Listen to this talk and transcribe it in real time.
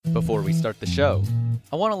Before we start the show,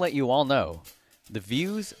 I want to let you all know the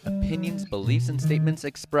views, opinions, beliefs, and statements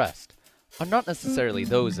expressed are not necessarily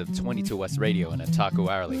those of 22 West Radio and Otaku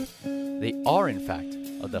Hourly. They are, in fact,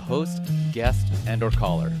 of the host, guest, and/or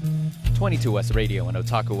caller. 22 West Radio and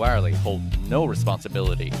Otaku Hourly hold no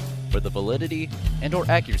responsibility for the validity and/or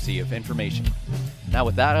accuracy of information. Now,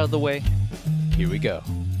 with that out of the way, here we go.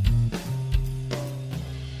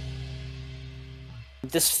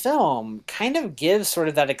 This film kind of gives sort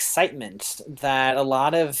of that excitement that a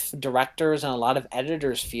lot of directors and a lot of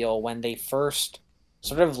editors feel when they first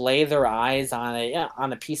sort of lay their eyes on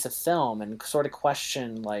a piece of film and sort of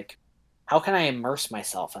question, like, how can I immerse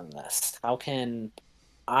myself in this? How can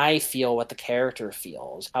I feel what the character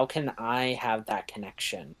feels? How can I have that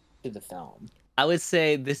connection to the film? I would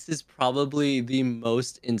say this is probably the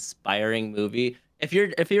most inspiring movie. If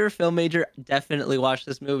you're a film major, definitely watch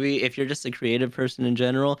this movie. If you're just a creative person in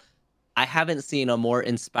general, I haven't seen a more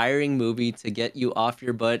inspiring movie to get you off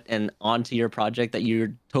your butt and onto your project that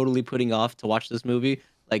you're totally putting off to watch this movie.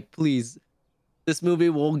 Like, please, this movie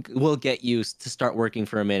will get you to start working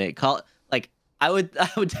for a minute. I would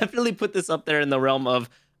definitely put this up there in the realm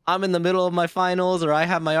of I'm in the middle of my finals, or I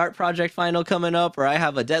have my art project final coming up, or I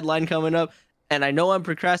have a deadline coming up, and I know I'm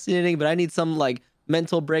procrastinating, but I need some like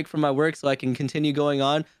mental break from my work so I can continue going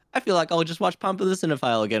on. I feel like I'll just watch Pompo the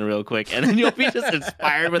Cinephile again real quick, and then you'll be just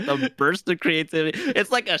inspired with a burst of creativity. It's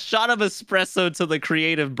like a shot of espresso to the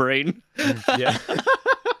creative brain. Yeah.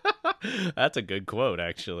 That's a good quote,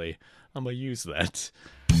 actually. I'm going to use that.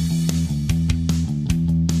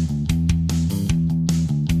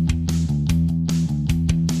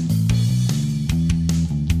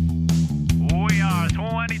 We are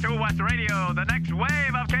 22 West Radio, the next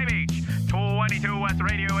wave of KBH. 22 West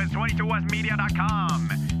Radio is 22westmedia.com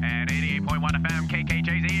and 88.1 FM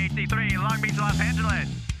KKJZ HD3 Long Beach, Los Angeles.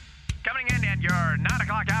 Coming in at your 9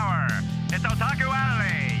 o'clock hour, it's Otaku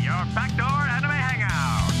Alley, your backdoor anime hangout.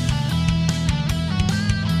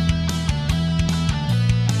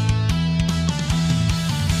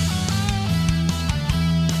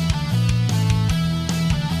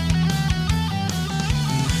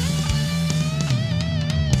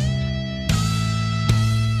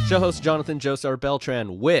 Show host Jonathan Josar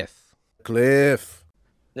Beltran with Cliff.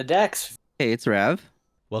 The Dex. Hey, it's Rav.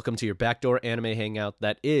 welcome to your backdoor anime hangout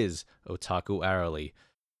that is Otaku Hourly.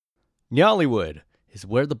 Nollywood is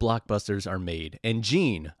where the blockbusters are made, and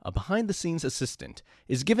Gene, a behind-the-scenes assistant,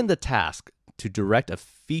 is given the task to direct a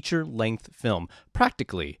feature-length film,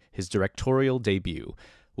 practically his directorial debut.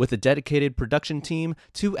 With a dedicated production team,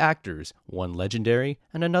 2 actors, one legendary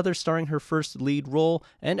and another starring her first lead role,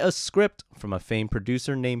 and a script from a famed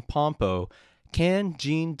producer named Pompo, can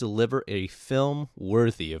Gene deliver a film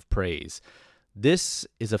worthy of praise? This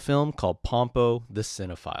is a film called Pompo the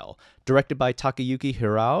Cinephile, directed by Takayuki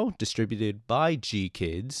Hirao, distributed by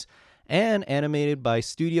G-Kids, and animated by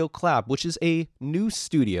Studio Clap, which is a new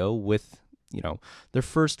studio with, their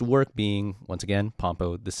first work being, once again,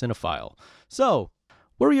 Pompo the Cinephile. So,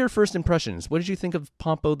 what were your first impressions? What did you think of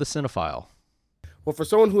Pompo the Cinephile? Well, for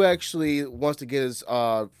someone who actually wants to get his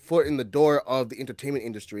foot in the door of the entertainment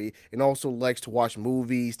industry and also likes to watch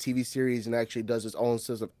movies, TV series, and actually does his own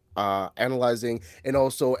sense of analyzing, and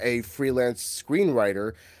also a freelance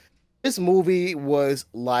screenwriter, this movie was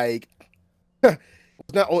like, it's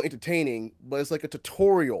not only entertaining, but it's like a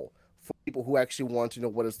tutorial for people who actually want to know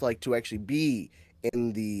what it's like to actually be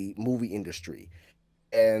in the movie industry.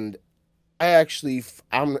 And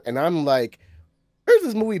I'm like, where's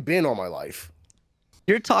this movie been all my life?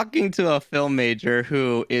 You're talking to a film major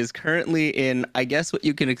who is currently in, I guess, what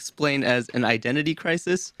you can explain as an identity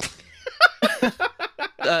crisis.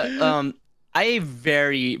 I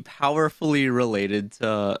very powerfully related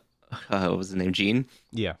to, what was his name, Gene?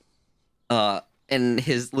 Yeah. And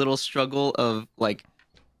his little struggle of, like,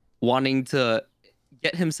 wanting to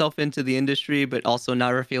get himself into the industry, but also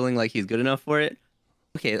never feeling like he's good enough for it.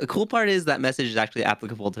 Okay, the cool part is that message is actually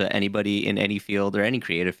applicable to anybody in any field or any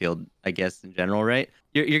creative field, I guess, in general, right?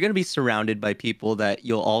 You're going to be surrounded by people that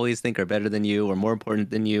you'll always think are better than you or more important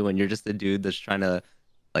than you, and you're just a dude that's trying to,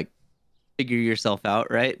 like, figure yourself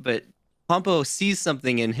out, right? But Pompo sees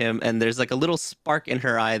something in him, and there's, like, a little spark in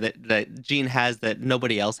her eye that Gene has that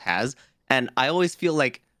nobody else has, and I always feel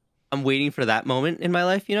like I'm waiting for that moment in my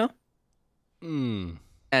life, And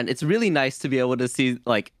it's really nice to be able to see,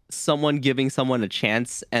 like, someone giving someone a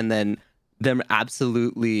chance and then them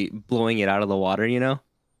absolutely blowing it out of the water,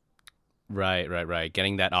 Right.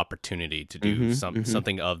 Getting that opportunity to do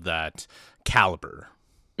something of that caliber.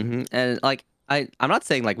 And, like, I'm not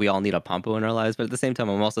saying, like, we all need a Pompo in our lives, but at the same time,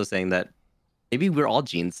 I'm also saying that maybe we're all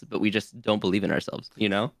genes, but we just don't believe in ourselves, you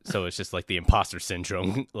know? So it's just like the imposter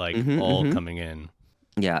syndrome, like all coming in.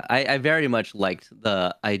 Yeah, I very much liked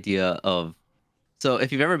the idea of. So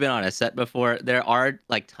if you've ever been on a set before, there are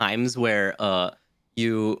like times where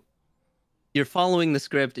you you're following the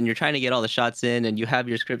script and you're trying to get all the shots in, and you have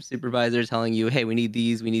your script supervisor telling you, hey, we need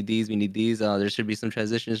these, we need these, we need these. There should be some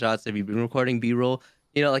transition shots. Have you been recording B-roll?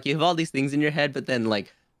 You know, like you have all these things in your head, but then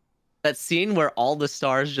like that scene where all the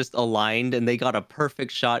stars just aligned and they got a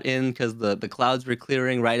perfect shot in because the clouds were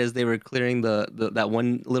clearing right as they were clearing the that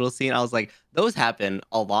one little scene. I was like, those happen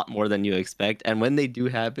a lot more than you expect. And when they do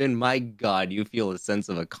happen, my God, you feel a sense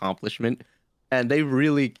of accomplishment. And they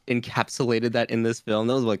really encapsulated that in this film.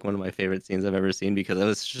 That was like one of my favorite scenes I've ever seen because it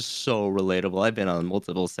was just so relatable. I've been on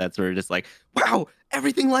multiple sets where it's just like, wow,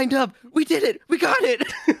 everything lined up. We did it. We got it.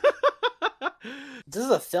 This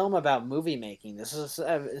is a film about movie making. This is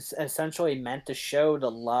essentially meant to show the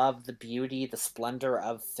love, the beauty, the splendor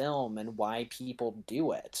of film and why people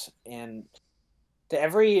do it. And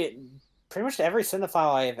pretty much to every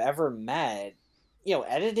cinephile I've ever met,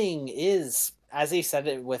 editing is, as he said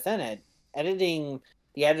it within it,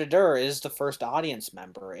 the editor is the first audience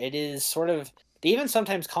member. It is sort of, they even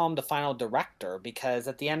sometimes call him the final director because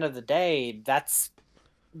at the end of the day, that's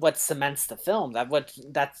what cements the film.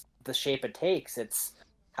 That's the shape it takes. It's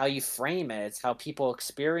how you frame it. It's how people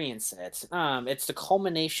experience it. It's the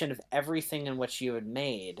culmination of everything in which you had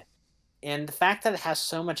made. And the fact that it has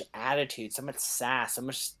so much attitude, so much sass, so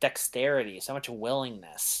much dexterity, so much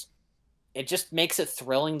willingness, it just makes it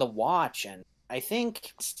thrilling to watch. And I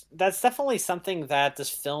think that's definitely something that this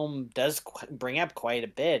film does bring up quite a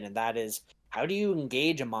bit, and that is, how do you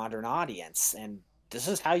engage a modern audience? And this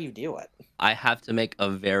is how you do it. I have to make a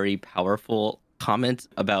very powerful comment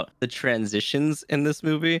about the transitions in this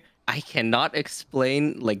movie. I cannot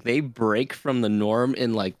explain, like, they break from the norm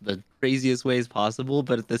in like the craziest ways possible,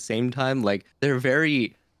 but at the same time, like, they're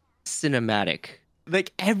very cinematic.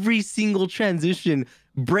 Like, every single transition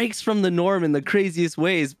breaks from the norm in the craziest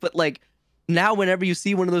ways, but like, now whenever you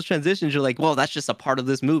see one of those transitions, you're like, well, that's just a part of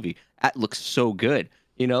this movie. That looks so good.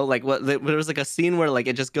 You know, like there was like a scene where like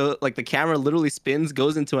it just goes, like the camera literally spins,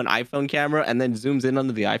 goes into an iPhone camera, and then zooms in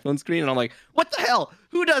onto the iPhone screen, and I'm like, what the hell?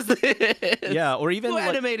 Who does this? Yeah, or even who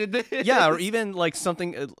animated this? Yeah, or even like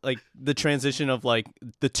something like the transition of like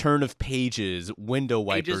the turn of pages, window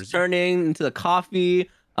wipers, pages turning into the coffee.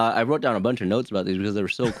 I wrote down a bunch of notes about these because they were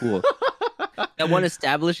so cool. That one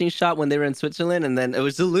establishing shot when they were in Switzerland, and then it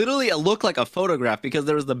was literally, it looked like a photograph because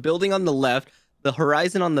there was the building on the left, the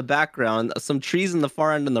horizon on the background, some trees in the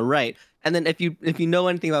far end on the right, and then if you know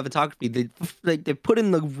anything about photography, they put in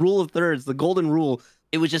the rule of thirds, the golden rule.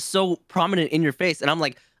 It was just so prominent in your face, and I'm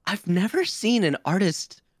like, I've never seen an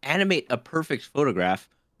artist animate a perfect photograph.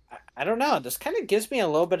 I don't know. This kind of gives me a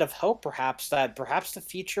little bit of hope, perhaps, that perhaps the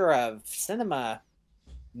future of cinema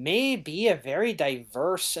may be a very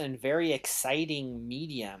diverse and very exciting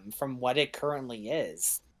medium from what it currently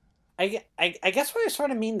is. I guess what I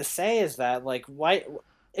sort of mean to say is that, like, why,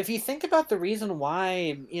 if you think about the reason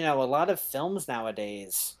why, a lot of films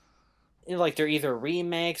nowadays, like, they're either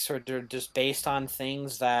remakes or they're just based on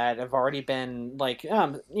things that have already been, like,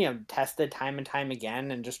 tested time and time again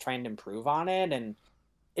and just trying to improve on it. And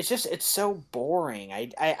it's so boring.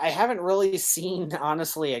 I haven't really seen,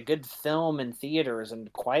 honestly, a good film in theaters in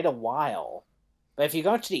quite a while. But if you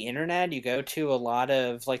go to the internet, you go to a lot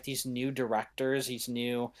of, like, these new directors, these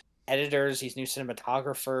new editors, these new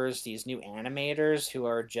cinematographers, these new animators who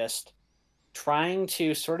are just trying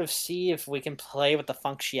to sort of see if we can play with the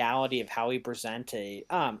functionality of how we present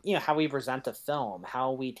how we present a film,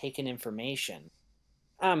 how we take in information.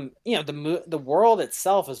 The world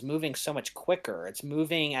itself is moving so much quicker. It's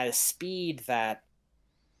moving at a speed that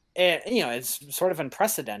it's sort of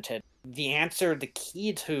unprecedented. The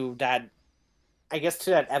key to that, I guess,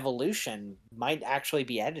 to that evolution might actually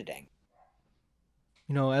be editing.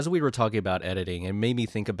 As we were talking about editing, it made me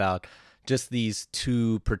think about just these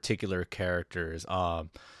two particular characters.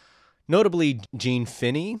 Notably, Gene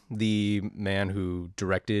Finney, the man who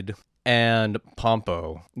directed, and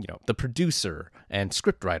Pompo, the producer and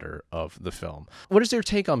scriptwriter of the film. What is your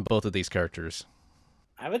take on both of these characters?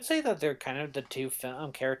 I would say that they're kind of the two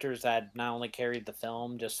film characters that not only carried the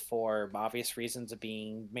film just for obvious reasons of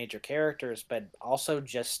being major characters, but also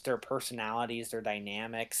just their personalities, their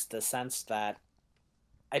dynamics, the sense that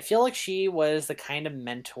I feel like she was the kind of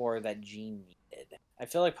mentor that Gene needed. I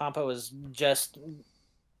feel like Pompo was just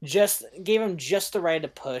gave him just the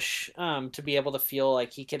right push to be able to feel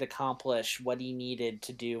like he could accomplish what he needed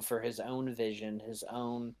to do for his own vision, his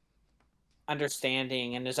own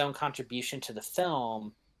understanding, and his own contribution to the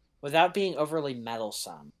film without being overly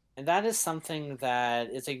meddlesome. And that is something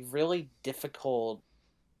that is a really difficult,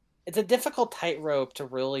 it's a difficult tightrope to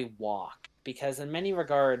really walk, because in many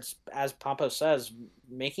regards, as Pompo says,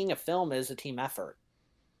 making a film is a team effort.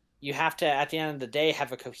 You have to, at the end of the day,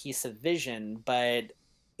 have a cohesive vision, but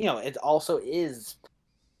it also is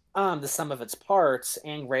the sum of its parts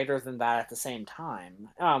and greater than that at the same time.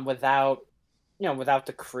 Without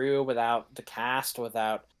the crew, without the cast,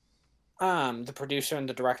 without the producer and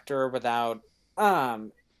the director, without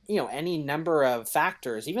any number of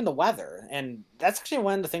factors, even the weather. And that's actually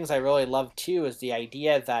one of the things I really love too, is the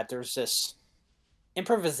idea that there's this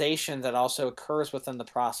improvisation that also occurs within the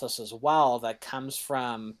process as well, that comes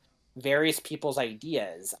from various people's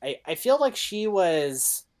ideas. I feel like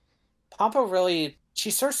Pompo really,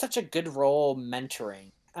 she serves such a good role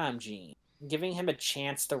mentoring Gene, giving him a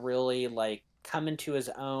chance to really like come into his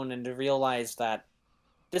own and to realize that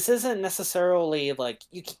this isn't necessarily like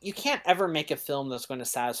you can't ever make a film that's going to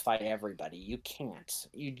satisfy everybody. You can't.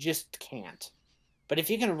 You just can't. But if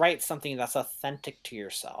you can write something that's authentic to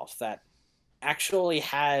yourself, that actually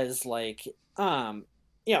has like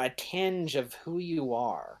a tinge of who you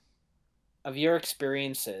are, of your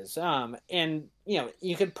experiences, and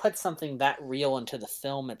you could put something that real into the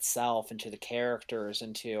film itself, into the characters,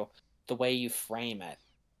 into the way you frame it.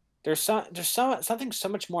 Something so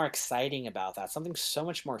much more exciting about that, something so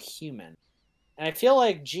much more human. And I feel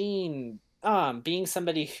like Gene, being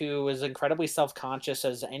somebody who is incredibly self-conscious,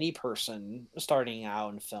 as any person starting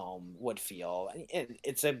out in film would feel,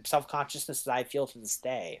 it's a self-consciousness that I feel to this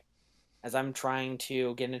day as I'm trying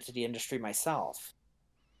to get into the industry myself.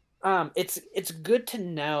 It's good to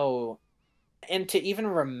know and to even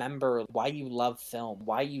remember why you love film,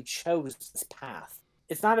 why you chose this path.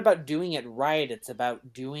 It's not about doing it right, it's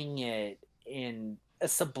about doing it in a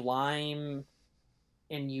sublime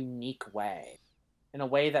and unique way, in a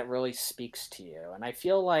way that really speaks to you. And I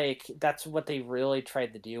feel like that's what they really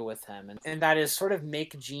tried to do with him. And that is sort of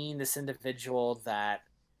make Gene this individual that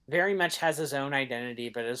very much has his own identity,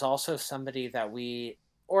 but is also somebody that we,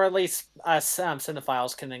 or at least us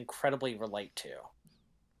cinephiles, can incredibly relate to.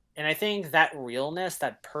 And I think that realness,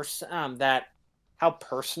 that how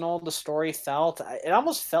personal the story felt, it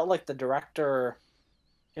almost felt like the director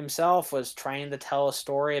himself was trying to tell a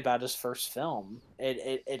story about his first film.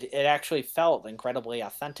 It actually felt incredibly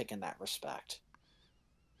authentic in that respect.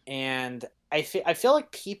 And I feel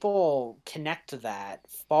like people connect to that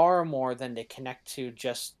far more than they connect to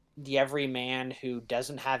just the everyman who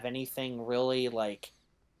doesn't have anything really like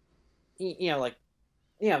that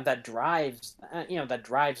drives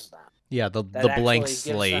them. Yeah, the That blank actually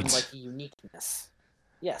slate. gives them like a uniqueness.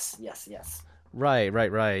 Yes.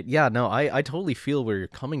 Right. Yeah, no, I totally feel where you're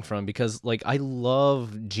coming from, because like I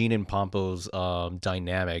love Gene and Pompo's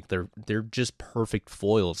dynamic. They're just perfect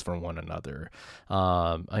foils for one another.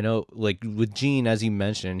 I know, like with Gene, as you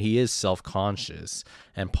mentioned, he is self-conscious,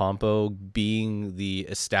 and Pompo, being the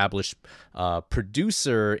established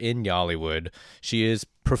producer in Yollywood, she is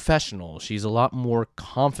professional. She's a lot more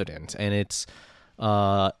confident, and it's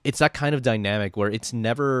that kind of dynamic where it's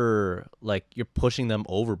never like you're pushing them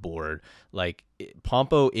overboard. Like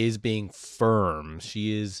Pompo is being firm.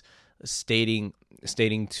 She is stating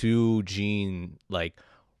to Gene, like,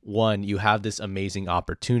 one, you have this amazing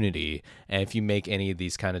opportunity, and if you make any of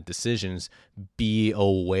these kind of decisions, be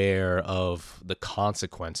aware of the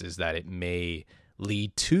consequences that it may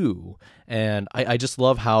lead to. And I just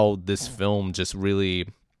love how this film just really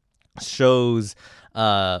shows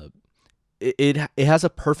it has a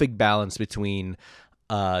perfect balance between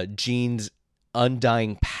Gene's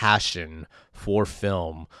undying passion for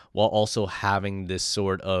film, while also having this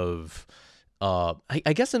sort of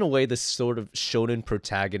I guess in a way, this sort of shonen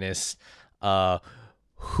protagonist,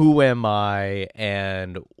 who am I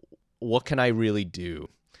and what can I really do?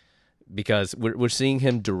 Because we're seeing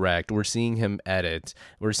him direct, we're seeing him edit,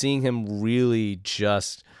 we're seeing him really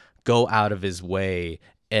just go out of his way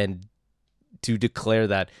and to declare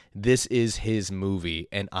that this is his movie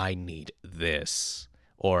and I need this.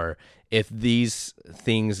 Or if these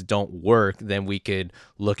things don't work, then we could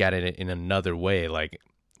look at it in another way. Like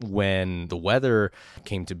when the weather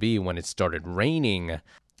came to be, when it started raining,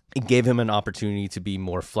 it gave him an opportunity to be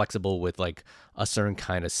more flexible with like a certain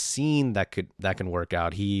kind of scene that can work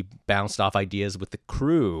out. He bounced off ideas with the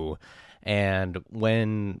crew, and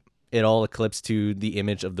when it all eclipsed to the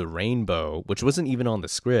image of the rainbow, which wasn't even on the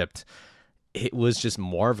script, it was just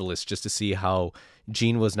marvelous just to see how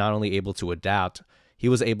Gene was not only able to adapt, he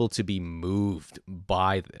was able to be moved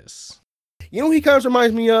by this. You know who he kind of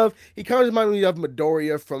reminds me of? He kind of reminds me of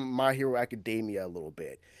Midoriya from My Hero Academia a little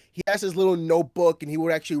bit. He has his little notebook and he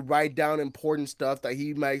would actually write down important stuff that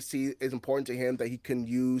he might see is important to him that he can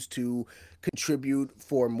use to contribute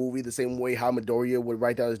for a movie the same way how Midoriya would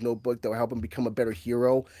write down his notebook that would help him become a better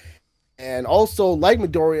hero. And also, like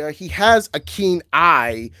Midoriya, he has a keen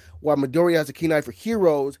eye. While Midoriya has a keen eye for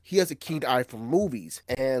heroes, he has a keen eye for movies.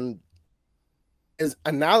 And his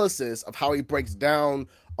analysis of how he breaks down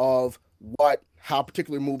of how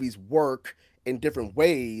particular movies work in different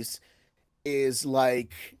ways is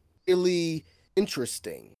like really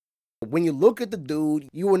interesting. When you look at the dude,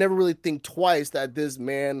 you will never really think twice that this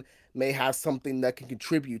man may have something that can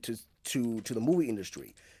contribute to the movie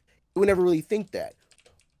industry. You would never really think that.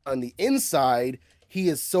 On the inside, he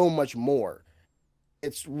is so much more.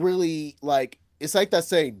 It's really like it's like that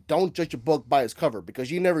saying, don't judge a book by its cover, because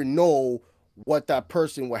you never know what that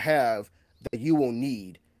person will have that you will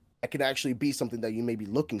need that can actually be something that you may be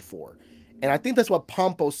looking for. And I think that's what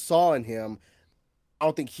Pompo saw in him. I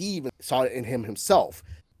don't think he even saw it in him himself.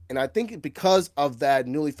 And I think because of that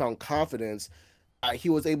newly found confidence, he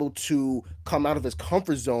was able to come out of his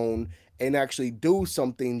comfort zone and actually do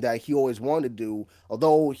something that he always wanted to do.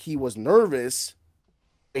 Although he was nervous,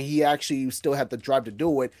 he actually still had the drive to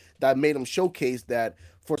do it. That made him showcase that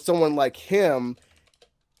for someone like him,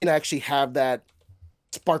 can actually have that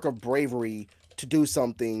spark of bravery to do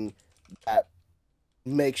something that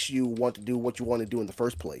makes you want to do what you want to do in the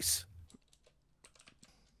first place.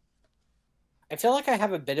 I feel like I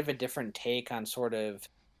have a bit of a different take on sort of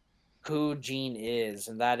who Gene is,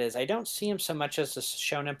 and that is I don't see him so much as a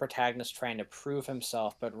shonen protagonist trying to prove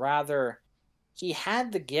himself, but rather he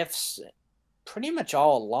had the gifts pretty much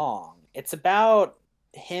all along. It's about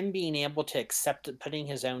him being able to accept putting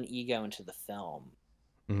his own ego into the film.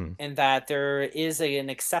 And that there is an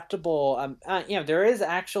acceptable, there is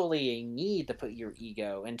actually a need to put your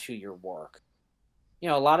ego into your work.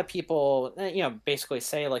 A lot of people, basically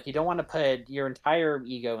say, like, you don't want to put your entire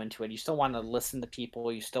ego into it. You still want to listen to people.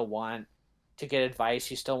 You still want to get advice.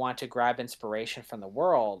 You still want to grab inspiration from the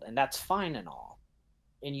world. And that's fine and all.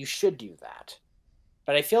 And you should do that.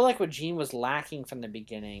 But I feel like what Gene was lacking from the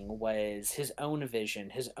beginning was his own vision,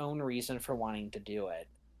 his own reason for wanting to do it.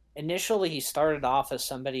 Initially, he started off as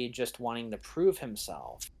somebody just wanting to prove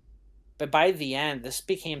himself. But by the end, this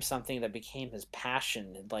became something that became his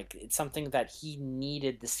passion. Like, it's something that he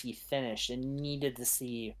needed to see finished and needed to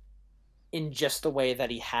see in just the way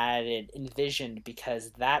that he had it envisioned,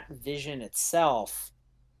 because that vision itself,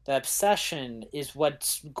 the obsession, is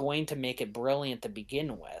what's going to make it brilliant to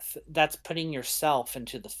begin with. That's putting yourself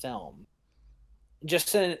into the film.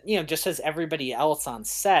 Just as everybody else on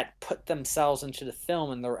set put themselves into the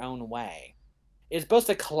film in their own way. It's both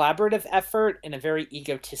a collaborative effort and a very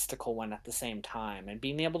egotistical one at the same time. And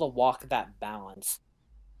being able to walk that balance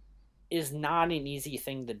is not an easy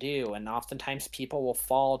thing to do. And oftentimes people will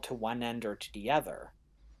fall to one end or to the other.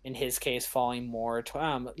 In his case, falling more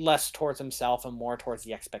less towards himself and more towards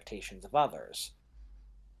the expectations of others.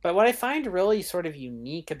 But what I find really sort of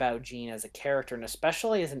unique about Gene as a character, and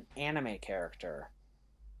especially as an anime character,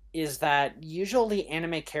 is that usually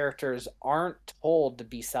anime characters aren't told to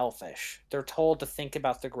be selfish. They're told to think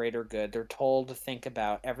about the greater good. They're told to think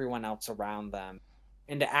about everyone else around them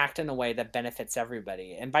and to act in a way that benefits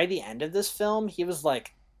everybody. And by the end of this film, he was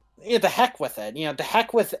like, the heck with it. The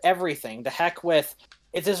heck with everything. The heck with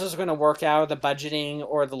if this is going to work out, the budgeting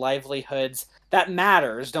or the livelihoods. That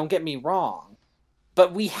matters, don't get me wrong.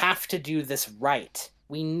 But we have to do this right.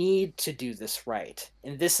 We need to do this right.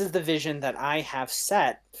 And this is the vision that I have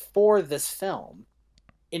set for this film.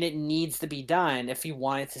 And it needs to be done if you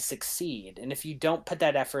want it to succeed. And if you don't put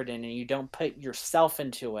that effort in and you don't put yourself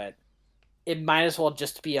into it, it might as well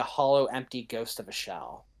just be a hollow, empty ghost of a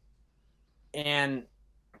shell. And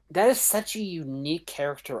that is such a unique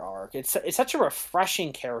character arc. It's such a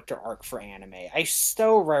refreshing character arc for anime. I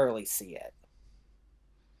so rarely see it.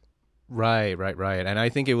 Right. And I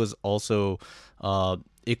think it was also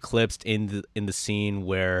eclipsed in the scene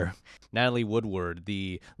where Natalie Woodward,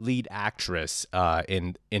 the lead actress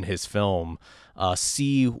in his film,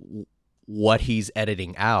 see what he's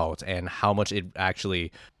editing out and how much it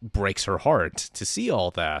actually breaks her heart to see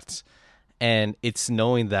all that. And it's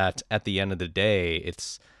knowing that at the end of the day,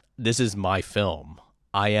 this is my film.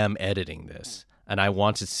 I am editing this, and I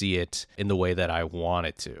want to see it in the way that I want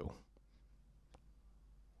it to.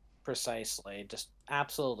 Precisely. Just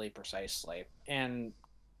absolutely precisely. And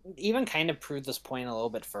even kind of prove this point a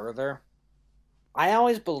little bit further, I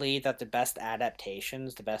always believe that the best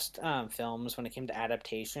adaptations, the best films when it came to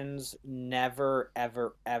adaptations, never,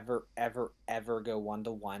 ever, ever, ever, ever go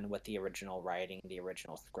one-to-one with the original writing, the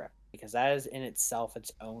original script. because that is in itself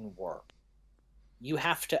its own work. You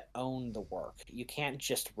have to own the work. You can't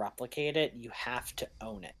just replicate it. You have to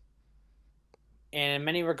own it. And in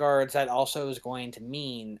many regards, that also is going to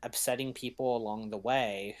mean upsetting people along the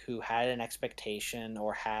way who had an expectation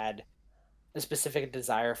or had a specific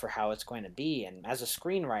desire for how it's going to be. And as a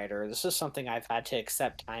screenwriter, this is something I've had to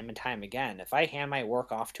accept time and time again. If I hand my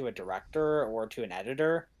work off to a director or to an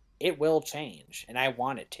editor, it will change, and I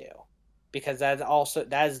want it to, because that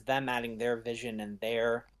is them adding their vision and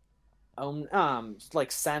their own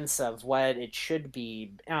like sense of what it should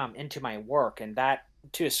be into my work, and that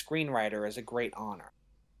to a screenwriter is a great honor.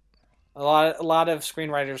 A lot of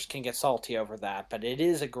screenwriters can get salty over that, but it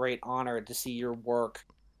is a great honor to see your work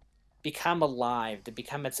become alive, to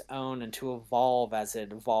become its own, and to evolve as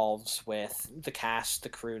it evolves with the cast, the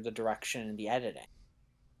crew, the direction, and the editing.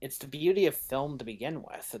 It's the beauty of film to begin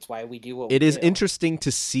with. That's why we do what we do. It is interesting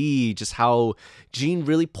to see just how Gene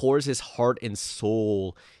really pours his heart and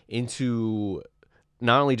soul into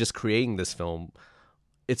not only just creating this film,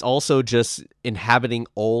 it's also just inhabiting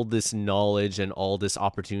all this knowledge and all this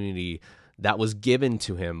opportunity that was given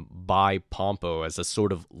to him by Pompo as a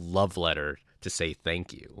sort of love letter to say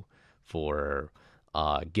thank you for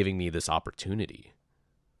giving me this opportunity.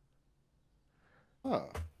 Huh.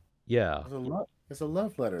 Yeah. It's a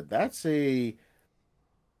love letter. That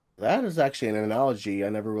is actually an analogy I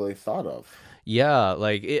never really thought of. Yeah,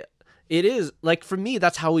 like it is like for me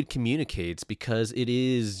that's how it communicates, because it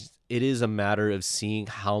is a matter of seeing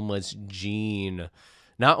how much Gene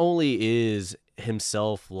not only is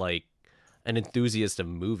himself like an enthusiast of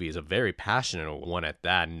movies, a very passionate one at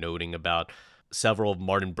that, noting about several of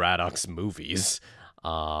Martin Braddock's movies.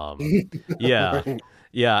 Yeah. Right.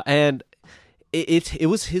 Yeah, and it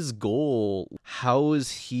was his goal. How is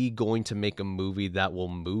he going to make a movie that will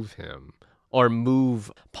move him or move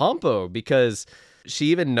Pompo? Because she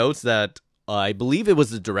even notes that I believe it was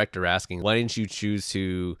the director asking, why didn't you choose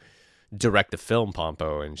to direct the film,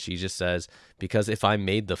 Pompo? And she just says, because if I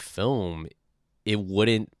made the film, it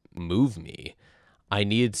wouldn't move me. I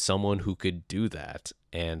needed someone who could do that.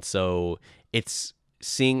 And so it's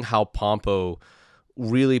seeing how Pompo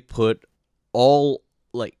really put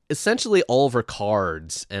essentially all of her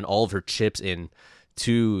cards and all of her chips in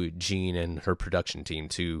to Gene and her production team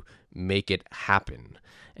to make it happen.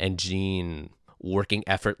 And Gene working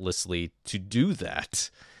effortlessly to do that.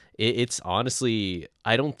 It's honestly,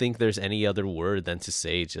 I don't think there's any other word than to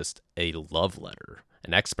say just a love letter,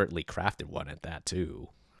 an expertly crafted one at that too.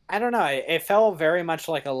 I don't know. It felt very much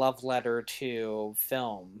like a love letter to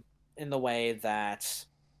film in the way that,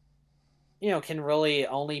 can really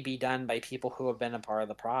only be done by people who have been a part of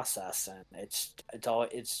the process, and it's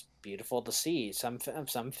beautiful to see. Some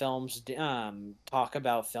films talk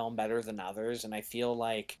about film better than others, and I feel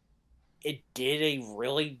like it did a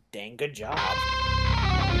really dang good job.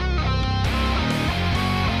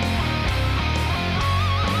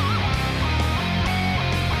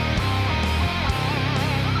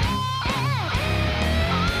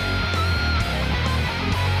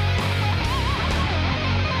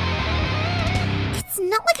 It's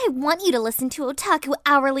not like I want you to listen to Otaku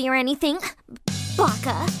Hourly or anything,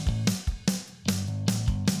 Baka.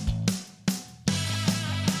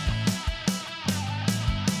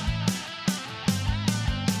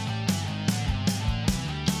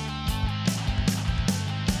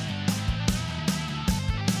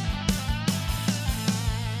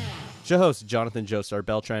 Show host Jonathan Joestar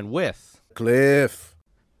Beltran with Cliff.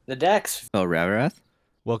 The Dex. Oh, Ravarath?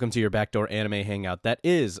 welcome to your backdoor anime hangout that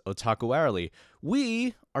is Otaku Hourly.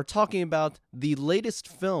 We are talking about the latest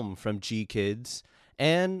film from G Kids,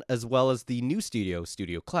 and as well as the new Studio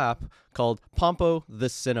Clap, called Pompo the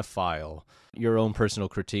Cinephile. Your own personal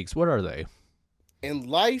critiques, what are they? In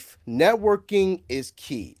life, networking is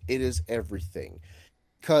key. It is everything.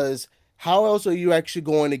 Because how else are you actually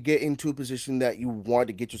going to get into a position that you want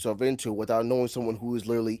to get yourself into without knowing someone who is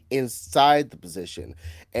literally inside the position?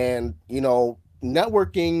 And,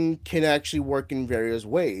 networking can actually work in various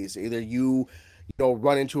ways. Either you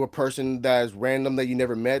run into a person that is random that you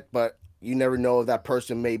never met, but you never know if that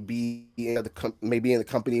person may be in the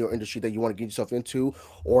company or industry that you want to get yourself into,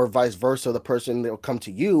 or vice versa. The person that will come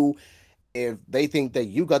to you if they think that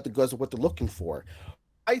you got the goods of what they're looking for.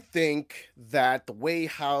 I think that the way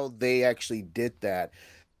how they actually did that,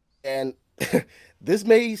 and this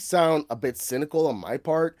may sound a bit cynical on my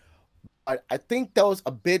part, I think that was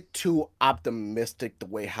a bit too optimistic the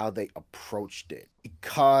way how they approached it.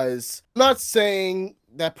 Because I'm not saying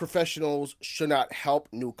that professionals should not help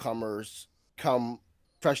newcomers become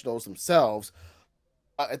professionals themselves.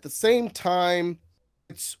 At the same time,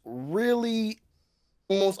 it's really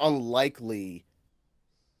almost unlikely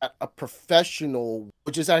a professional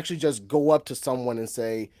would just actually just go up to someone and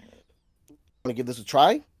say, "Want to give this a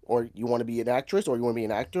try?" Or "You want to be an actress?" Or "You want to be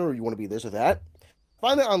an actor?" Or "You want to be this or that?" I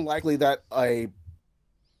find it unlikely that a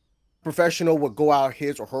professional would go out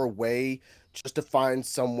his or her way just to find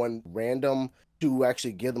someone random to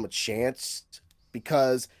actually give them a chance,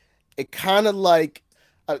 because it kind of like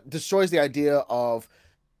destroys the idea of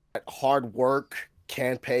that hard work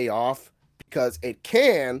can pay off, because it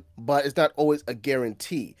can, but it's not always a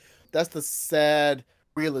guarantee. That's the sad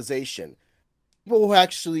realization. People who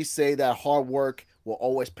actually say that hard work will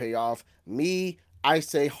always pay off. Me, I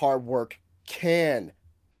say hard work can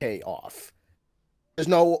pay off.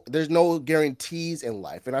 There's no guarantees in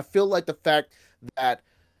life. And I feel like the fact that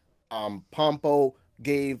Pompo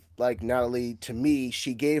gave like Natalie, to me,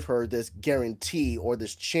 she gave her this guarantee, or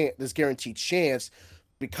this guaranteed chance to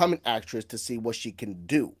become an actress, to see what she can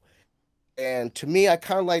do. And to me, I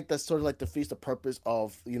kind of like that, sort of like defeats the purpose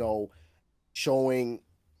of, showing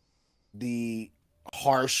the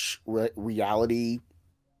harsh reality,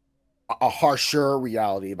 a harsher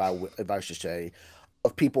reality, if I should say,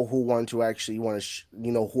 of people who who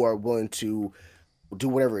are willing to do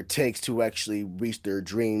whatever it takes to actually reach their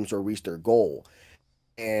dreams or reach their goal.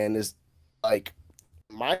 And it's like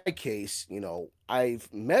my case,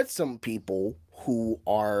 I've met some people who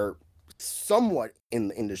are somewhat in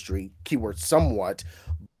the industry, keyword somewhat,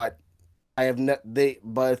 but I have not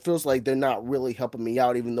but it feels like they're not really helping me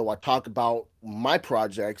out, even though I talk about my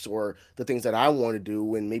projects or the things that I want to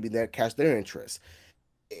do, and maybe that catch their interest.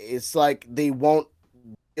 It's like they won't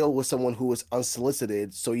deal with someone who is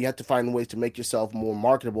unsolicited, so you have to find ways to make yourself more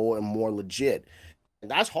marketable and more legit. And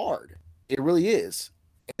that's hard. It really is.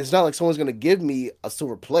 It's not like someone's gonna give me a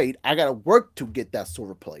silver plate. I gotta work to get that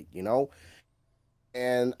silver plate.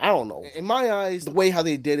 And I don't know. In my eyes, the way how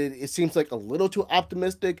they did it, it seems like a little too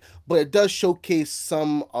optimistic, but it does showcase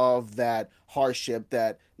some of that hardship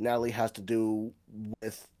that Natalie has to do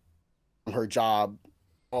with her job.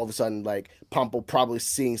 All of a sudden, like Pompo probably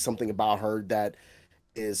seeing something about her that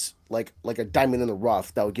is like a diamond in the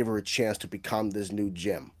rough that would give her a chance to become this new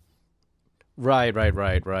gem. Right.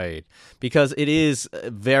 Because it is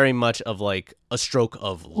very much of like a stroke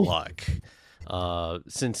of luck.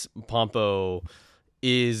 Since Pompo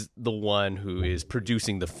is the one who is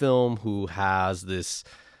producing the film, who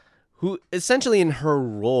essentially in her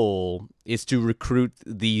role is to recruit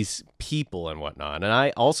these people and whatnot. And I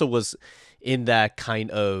also was in that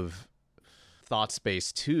kind of thought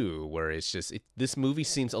space too, where it's just this movie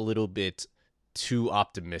seems a little bit too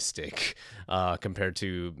optimistic compared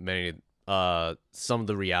to many some of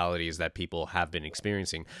the realities that people have been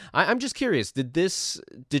experiencing. I'm just curious, did this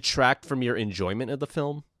detract from your enjoyment of the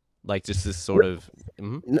film? Like just this sort of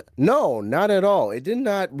No, not at all. It did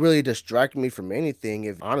not really distract me from anything.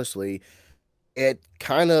 If honestly, it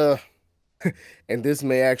kind of, and this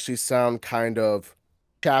may actually sound kind of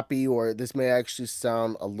choppy, or this may actually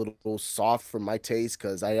sound a little soft for my taste,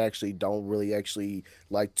 because I actually don't really actually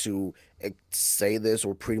like to say this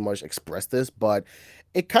or pretty much express this, but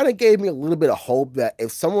it kind of gave me a little bit of hope that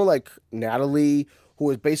if someone like Natalie,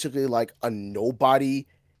 who is basically like a nobody,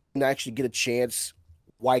 can actually get a chance,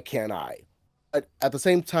 why can't I? But at the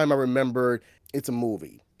same time, I remembered it's a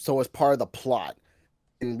movie, so it's part of the plot.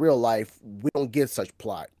 In real life, we don't get such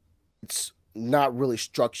plot. It's not really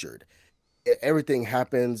structured. Everything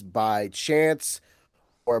happens by chance,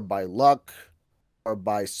 or by luck, or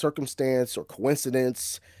by circumstance or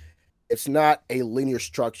coincidence. It's not a linear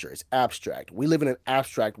structure. It's abstract. We live in an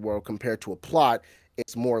abstract world compared to a plot.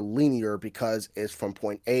 It's more linear because it's from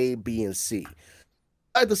point A, B, and C.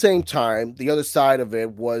 At the same time, the other side of it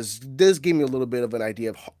was this gave me a little bit of an idea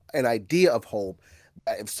of hope,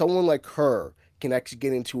 that if someone like her can actually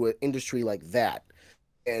get into an industry like that,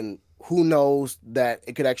 and who knows, that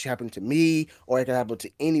it could actually happen to me, or it could happen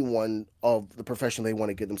to anyone of the profession they want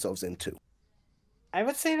to get themselves into. I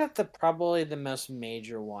would say that probably the most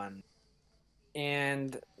major one,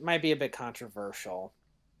 and might be a bit controversial.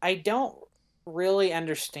 I don't really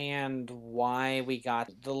understand why we got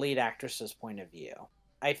the lead actress's point of view.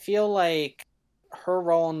 I feel like her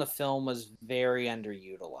role in the film was very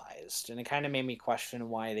underutilized, and it kind of made me question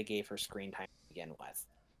why they gave her screen time to begin with.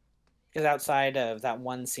 Because outside of that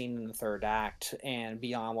one scene in the third act, and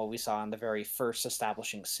beyond what we saw in the very first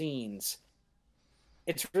establishing scenes,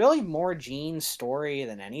 it's really more Jean's story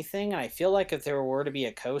than anything. And I feel like if there were to be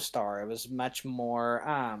a co-star, it was much more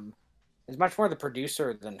the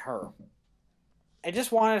producer than her. I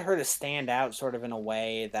just wanted her to stand out sort of in a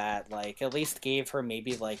way that, like, at least gave her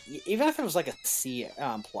maybe, like, even if it was like a C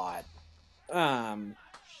plot,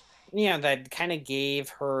 that kind of gave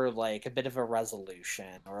her like a bit of a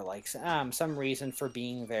resolution or like some reason for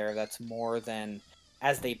being there that's more than,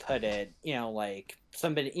 as they put it, like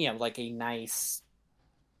somebody, like a nice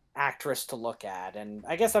actress to look at. And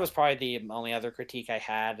I guess that was probably the only other critique I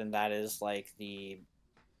had, and that is like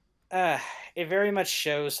uh it very much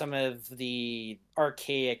shows some of the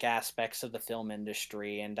archaic aspects of the film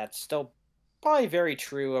industry, and that's still probably very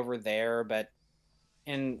true over there, but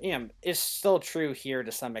it's still true here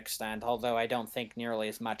to some extent, although I don't think nearly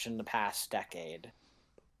as much in the past decade.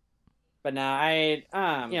 But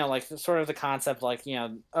now like sort of the concept, like,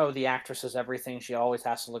 oh, the actress is everything. She always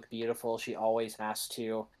has to look beautiful. She always has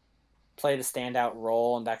to play the standout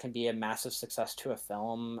role, and that can be a massive success to a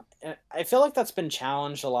film. I feel like that's been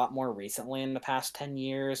challenged a lot more recently in the past 10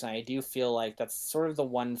 years, and I do feel like that's sort of the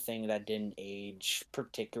one thing that didn't age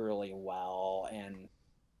particularly well and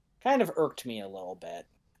kind of irked me a little bit.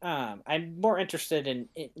 I'm more interested in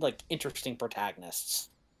like interesting protagonists,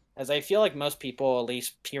 as I feel like most people, at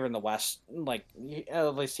least here in the West, like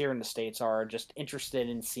at least here in the States, are just interested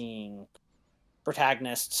in seeing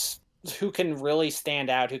protagonists who can really stand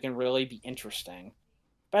out, who can really be interesting.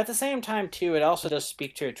 But at the same time, too, it also does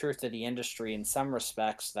speak to a truth of the industry in some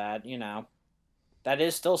respects that, that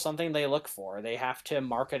is still something they look for. They have to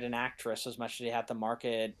market an actress as much as they have to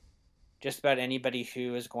market just about anybody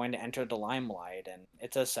who is going to enter the limelight, and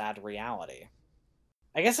it's a sad reality.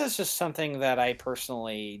 I guess it's just something that I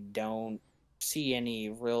personally don't see any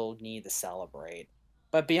real need to celebrate.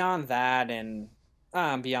 But beyond that, and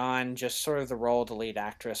beyond just sort of the role of the lead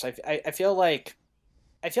actress, I feel like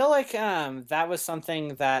that was something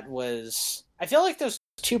that was. I feel like those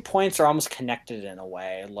 2 points are almost connected in a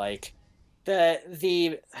way. Like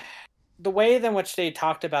the way in which they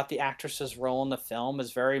talked about the actress's role in the film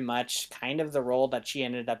is very much kind of the role that she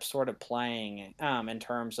ended up sort of playing, in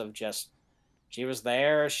terms of just she was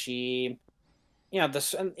there, she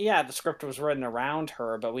the script was written around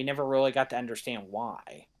her, but we never really got to understand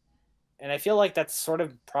why. And I feel like that's sort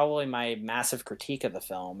of probably my massive critique of the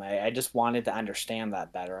film. I just wanted to understand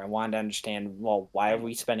that better. I wanted to understand, well, why are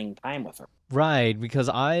we spending time with her? Right, because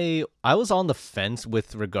I was on the fence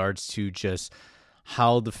with regards to just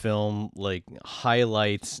how the film like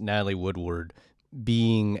highlights Natalie Woodward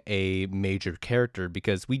being a major character,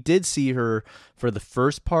 because we did see her for the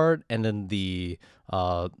first part and then the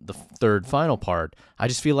third final part. I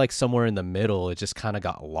just feel like somewhere in the middle it just kind of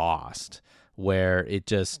got lost, where it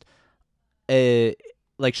just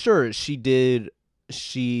like, sure, you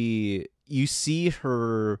see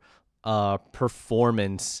her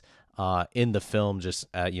performance in the film, just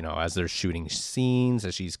as they're shooting scenes,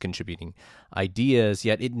 as she's contributing ideas,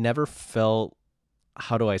 yet it never felt,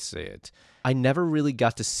 how do I say it, I never really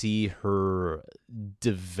got to see her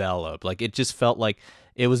develop. Like, it just felt like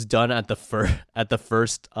it was done at the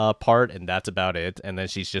first part, and that's about it, and then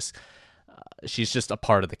she's just a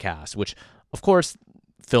part of the cast, which, of course,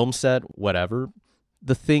 film set, whatever.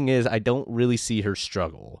 The thing is, I don't really see her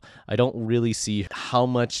struggle. I don't really see how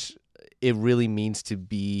much it really means to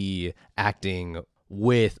be acting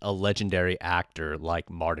with a legendary actor like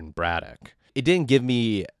Martin Braddock. It didn't give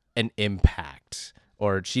me an impact,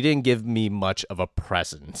 or she didn't give me much of a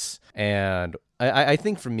presence. And I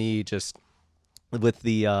think for me, just with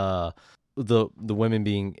the women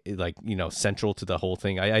being like, central to the whole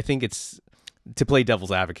thing, I think it's, to play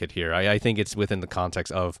devil's advocate here, I think it's within the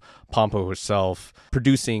context of Pompo herself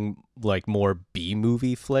producing like more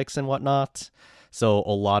B-movie flicks and whatnot. So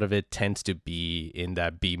a lot of it tends to be in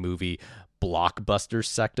that B-movie blockbuster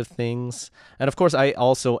sect of things. And of course, I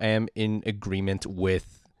also am in agreement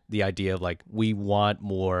with the idea of like, we want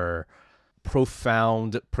more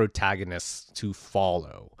profound protagonists to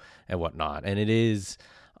follow and whatnot. And it is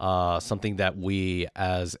something that we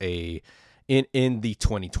as in the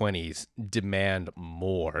 2020s demand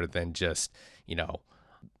more than just,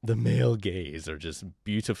 the male gaze or just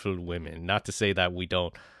beautiful women. Not to say that we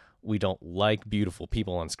don't like beautiful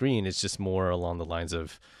people on screen. It's just more along the lines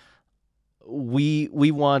of we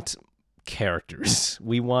want characters.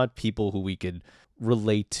 We want people who we could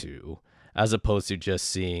relate to, as opposed to just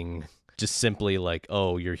seeing just simply like,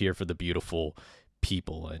 oh, you're here for the beautiful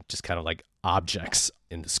people, and just kind of like objects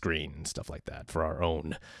in the screen and stuff like that for our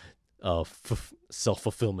own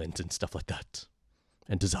self-fulfillment and stuff like that,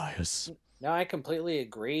 and desires. No, I completely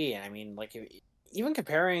agree. I mean, like, even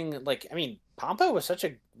comparing, like, I mean, Pompo was such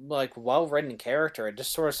a like well-written character. It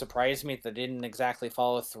just sort of surprised me that they didn't exactly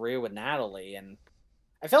follow through with Natalie, and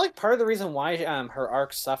I feel like part of the reason why her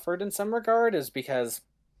arc suffered in some regard is because,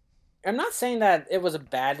 I'm not saying that it was a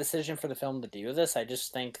bad decision for the film to do this. I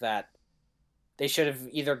just think that they should have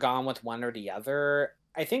either gone with one or the other.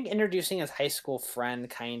 I think introducing his high school friend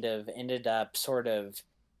kind of ended up sort of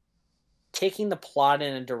taking the plot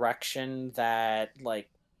in a direction that, like,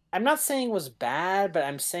 I'm not saying was bad, but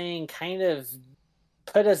I'm saying kind of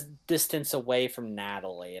put us distance away from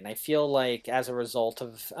Natalie. And I feel like as a result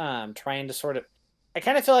of trying to sort of, I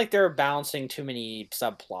kind of feel like they were balancing too many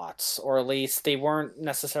subplots, or at least they weren't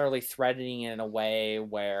necessarily threading it in a way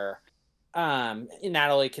where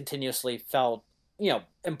Natalie continuously felt,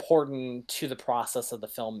 important to the process of the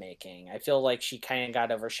filmmaking. I feel like she kind of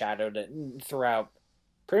got overshadowed throughout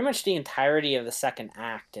pretty much the entirety of the second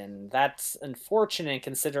act, and that's unfortunate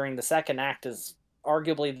considering the second act is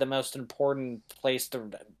arguably the most important place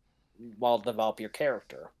to develop your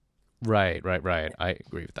character. Right. I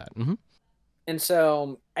agree with that. And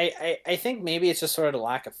so I think maybe it's just sort of the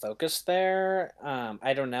lack of focus there.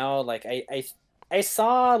 I don't know. Like I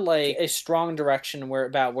saw like a strong direction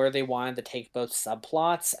where they wanted to take both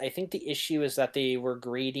subplots. I think the issue is that they were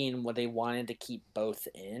greedy in what they wanted to keep both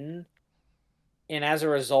in. And as a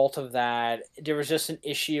result of that, there was just an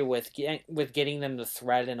issue with getting them to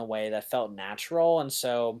thread in a way that felt natural. And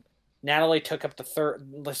so Natalie took up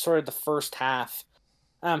the first half.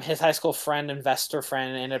 His high school friend, investor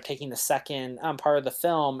friend, ended up taking the second part of the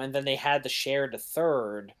film, and then they had to share the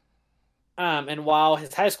third. And while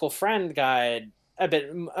his high school friend got a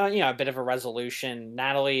bit of a resolution,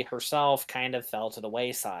 Natalie herself kind of fell to the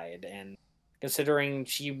wayside. And considering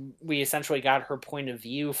we essentially got her point of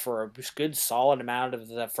view for a good solid amount of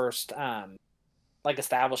the first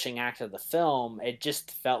establishing act of the film, it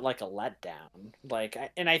just felt like a letdown.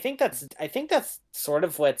 And I think that's sort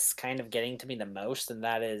of what's kind of getting to me the most, and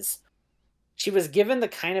that is she was given the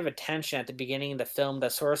kind of attention at the beginning of the film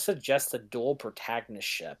that sort of suggests a dual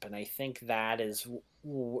protagonistship, and I think that is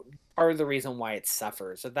part of the reason why it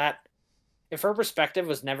suffers. So that if her perspective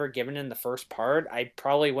was never given in the first part, I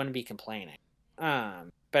probably wouldn't be complaining.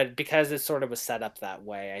 But because it sort of was set up that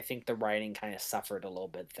way, I think the writing kind of suffered a little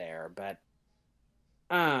bit there. But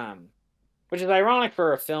which is ironic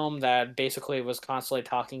for a film that basically was constantly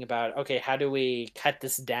talking about, okay, how do we cut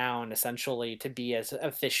this down essentially to be as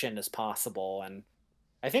efficient as possible? And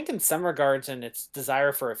I think in some regards, in its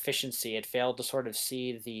desire for efficiency, it failed to sort of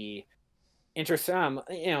see the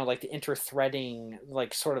the interthreading,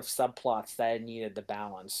 like, sort of subplots that it needed to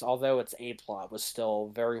balance. Although its A plot was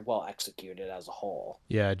still very well executed as a whole.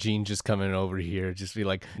 Yeah, Gene just coming over here, just be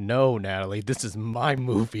like, "No, Natalie, this is my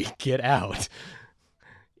movie. Get out."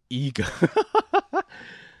 Ego.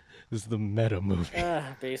 This is the meta movie.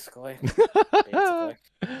 Basically. I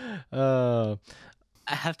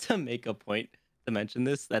have to make a point to mention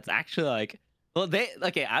this. That's actually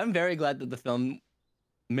I'm very glad that the film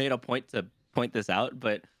made a point to point this out,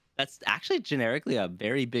 but that's actually generically a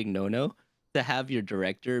very big no-no to have your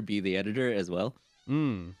director be the editor as well.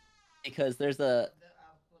 Because and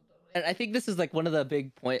I think this is like one of the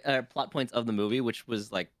big plot points of the movie, which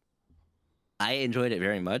was like, I enjoyed it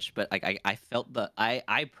very much, but like I felt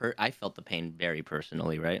I felt the pain very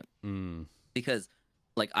personally, right? Because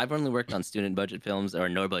like I've only worked on student budget films or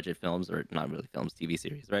no budget films, or not really films, TV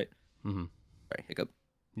series, right? Sorry, hiccup.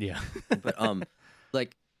 Yeah. But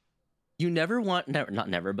like you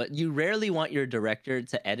but you rarely want your director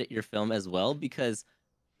to edit your film as well, because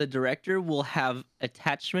the director will have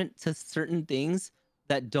attachment to certain things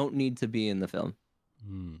that don't need to be in the film.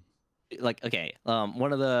 Like, okay,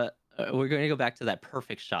 one of the we're going to go back to that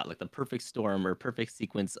perfect shot, like the perfect storm or perfect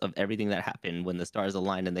sequence of everything that happened when the stars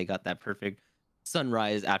aligned and they got that perfect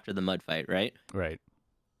sunrise after the mud fight, right? Right.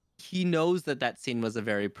 He knows that scene was a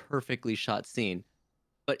very perfectly shot scene,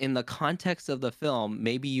 but in the context of the film,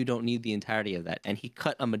 maybe you don't need the entirety of that. And he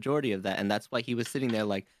cut a majority of that, and that's why he was sitting there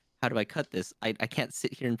like, how do I cut this? I can't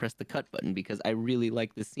sit here and press the cut button because I really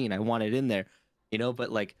like this scene. I want it in there,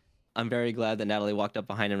 but like, I'm very glad that Natalie walked up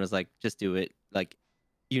behind him and was like, just do it. Like,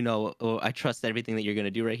 I trust everything that you're going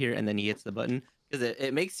to do right here. And then he hits the button, because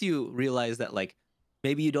it makes you realize that like,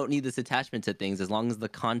 maybe you don't need this attachment to things as long as the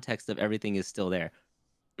context of everything is still there.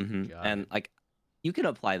 And like, you can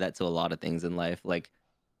apply that to a lot of things in life. Like,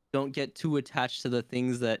 don't get too attached to the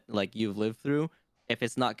things that like you've lived through if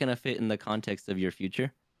it's not going to fit in the context of your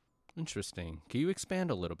future. Interesting. Can you expand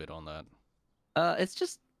a little bit on that? It's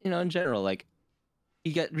just, in general, like,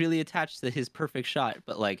 you get really attached to his perfect shot,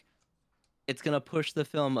 but like, it's going to push the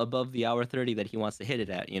film above the hour 30 that he wants to hit it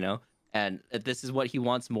at, and if this is what he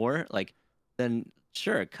wants more, like, then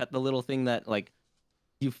sure, cut the little thing that like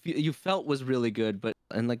you felt was really good, but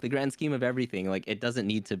in like the grand scheme of everything, like, it doesn't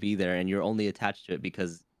need to be there, and you're only attached to it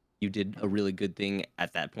because you did a really good thing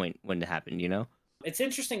at that point when it happened, It's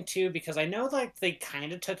interesting too, because I know like they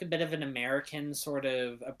kind of took a bit of an American sort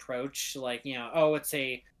of approach, like, it's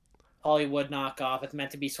Hollywood knockoff. It's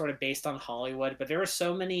meant to be sort of based on Hollywood, but there are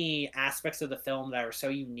so many aspects of the film that are so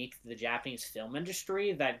unique to the Japanese film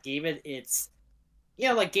industry that gave it its,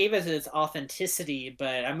 gave it its authenticity.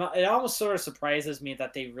 But it almost sort of surprises me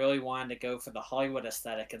that they really wanted to go for the Hollywood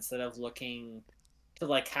aesthetic instead of looking to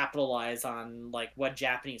like capitalize on like what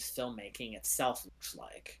Japanese filmmaking itself looks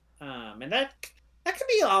like. And that could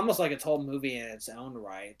be almost like its whole movie in its own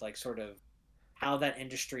right, like sort of how that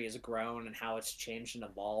industry has grown and how it's changed and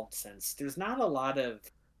evolved, since there's not a lot of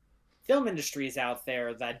film industries out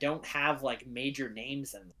there that don't have like major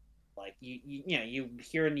names in them. Like you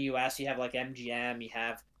here in the US you have like MGM, you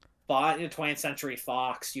have 20th Century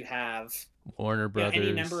Fox, you have Warner Brothers.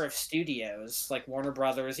 Any number of studios like Warner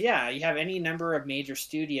Brothers. Yeah, you have any number of major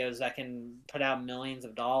studios that can put out millions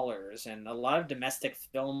of dollars, and a lot of domestic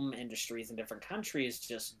film industries in different countries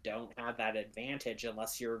just don't have that advantage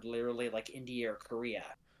unless you're literally like India or Korea,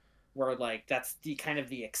 where like that's the kind of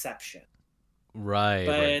the exception.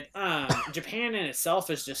 Right. But Japan in itself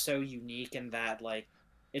is just so unique in that like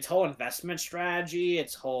its whole investment strategy,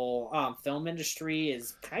 its whole film industry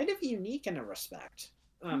is kind of unique in a respect.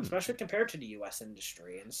 Especially compared to the U.S.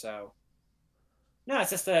 industry. And so, no,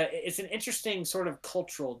 it's just it's an interesting sort of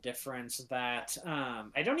cultural difference that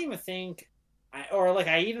I don't even think,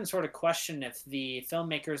 I even sort of question if the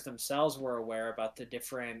filmmakers themselves were aware about the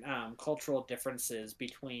different cultural differences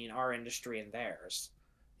between our industry and theirs.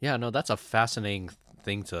 Yeah, no, that's a fascinating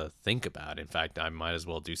thing to think about. In fact, I might as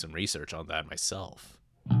well do some research on that myself.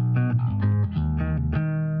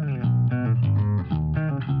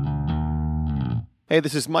 Hey,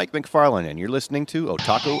 this is Mike McFarlane, and you're listening to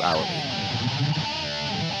Otaku Hourly.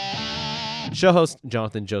 Show host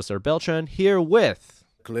Jonathan Josar Beltran here with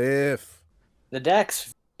Cliff. The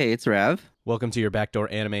Dex. Hey, it's Rav. Welcome to your backdoor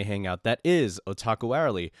anime hangout that is Otaku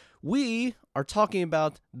Hourly. We are talking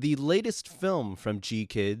about the latest film from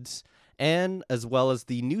G-Kids, and as well as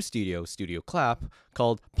the new Studio Clap,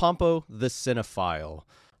 called Pompo the Cinephile.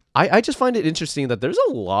 I just find it interesting that there's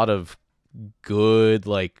a lot of good,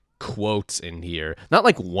 like, quotes in here. Not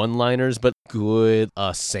like one-liners, but good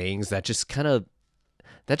sayings that just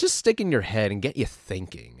stick in your head and get you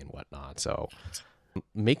thinking and whatnot. So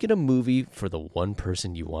make it a movie for the one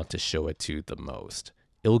person you want to show it to the most.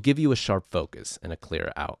 It will give you a sharp focus and a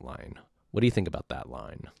clear outline. What do you think about that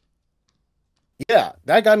line? Yeah,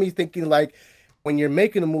 that got me thinking, like, when you're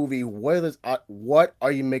making a movie, what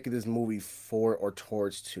are you making this movie for or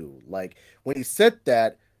towards to? Like, when he said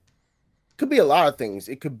that, could be a lot of things.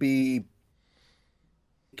 It could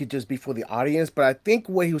just be for the audience, but I think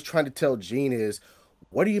what he was trying to tell Gene is,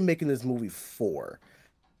 what are you making this movie for?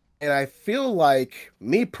 And I feel like,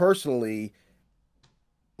 me personally,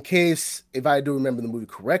 in case if I do remember the movie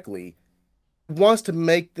correctly, he wants to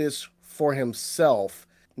make this for himself,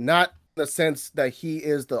 not in the sense that he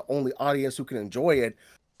is the only audience who can enjoy it,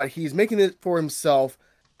 but he's making it for himself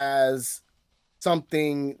as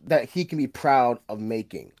something that he can be proud of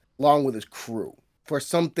making, along with his crew, for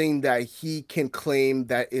something that he can claim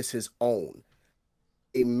that is his own.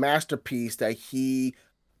 A masterpiece that he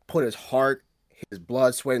put his heart, his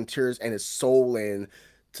blood, sweat, and tears, and his soul in,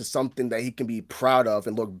 to something that he can be proud of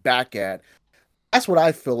and look back at. That's what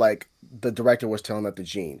I feel like the director was telling that to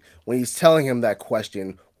Gene. When he's telling him that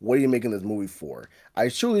question, what are you making this movie for? I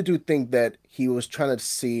truly do think that he was trying to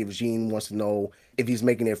see if Gene wants to know if he's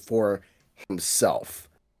making it for himself.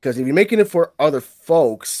 Because if you're making it for other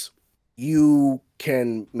folks, you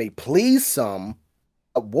may please some,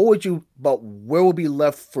 but where will be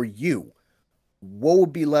left for you? What will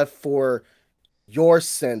be left for your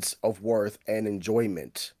sense of worth and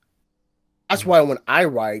enjoyment? That's why when I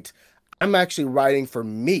write, I'm actually writing for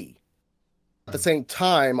me. At the same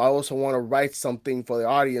time, I also want to write something for the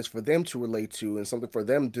audience, for them to relate to, and something for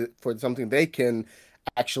them for something they can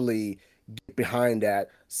actually get behind, that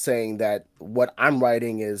saying that what I'm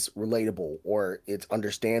writing is relatable or it's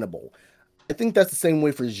understandable. I think that's the same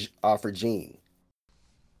way for Gene.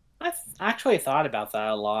 I've actually thought about that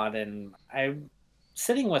a lot, and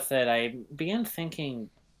sitting with it, I began thinking,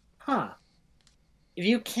 if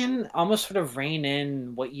you can almost sort of rein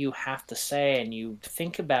in what you have to say, and you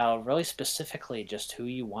think about really specifically just who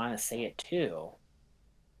you want to say it to.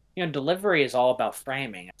 Delivery is all about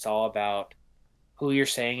framing. It's all about who you're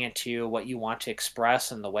saying it to, what you want to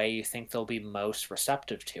express, and the way you think they'll be most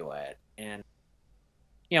receptive to it. And,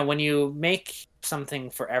 when you make something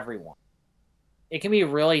for everyone, it can be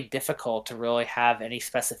really difficult to really have any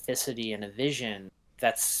specificity in a vision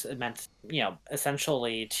that's meant,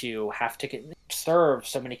 essentially to have to serve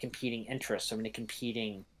so many competing interests, so many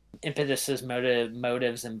competing impetuses,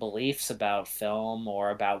 motives, and beliefs about film or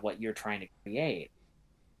about what you're trying to create.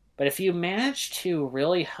 But if you manage to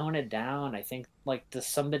really hone it down, I think like to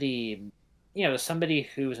somebody, to somebody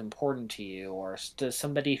who's important to you, or to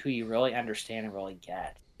somebody who you really understand and really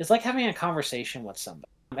get, it's like having a conversation with somebody.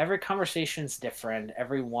 Every conversation's different.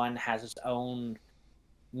 Everyone has its own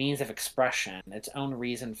means of expression, its own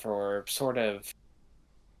reason for sort of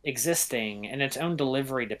existing, and its own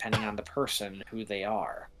delivery depending on the person, who they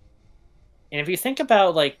are. And if you think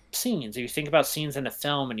about like scenes, if you think about scenes in a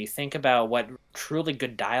film and you think about what truly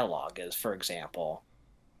good dialogue is, for example,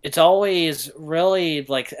 it's always really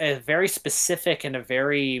like a very specific and a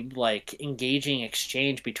very like engaging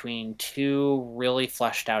exchange between two really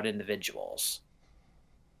fleshed out individuals.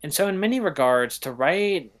 And so in many regards, to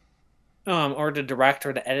write or to direct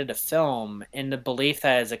or to edit a film in the belief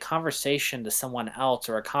that it's a conversation to someone else,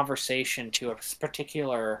 or a conversation to a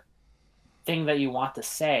particular thing that you want to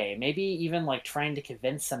say, maybe even like trying to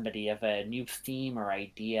convince somebody of a new theme or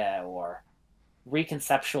idea, or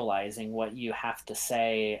reconceptualizing what you have to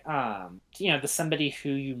say, to somebody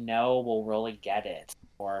who will really get it,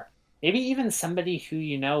 or maybe even somebody who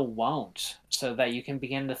won't, so that you can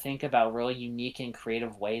begin to think about really unique and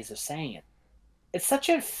creative ways of saying it. It's such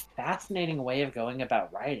a fascinating way of going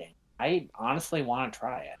about writing. I honestly want to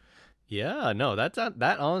try it. Yeah, no,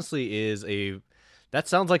 that honestly is that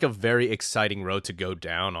sounds like a very exciting road to go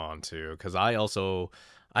down onto, because I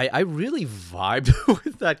really vibed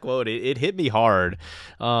with that quote. It hit me hard.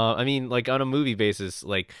 I mean, like on a movie basis,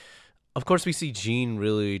 like of course we see Gene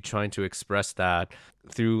really trying to express that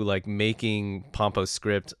through like making Pompo's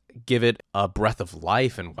script give it a breath of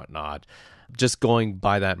life and whatnot. Just going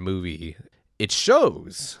by that movie, it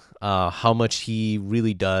shows how much he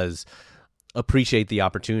really does appreciate the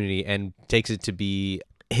opportunity and takes it to be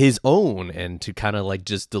his own, and to kind of like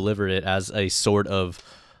just deliver it as a sort of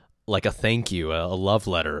like a thank you, a love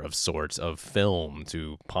letter of sorts of film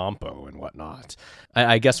to Pompo and whatnot.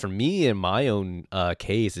 I guess for me in my own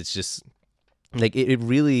case, it's just like it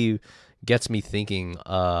really gets me thinking,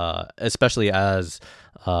 especially as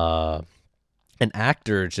an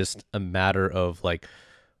actor, just a matter of like,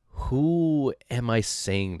 who am I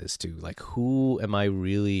saying this to? Like, who am I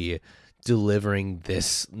really delivering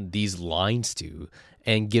these lines to,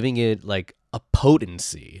 and giving it like a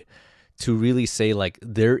potency to really say like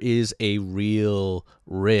there is a real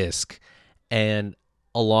risk, and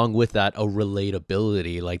along with that a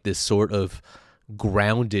relatability, like this sort of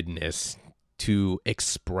groundedness to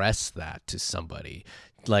express that to somebody.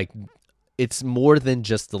 Like it's more than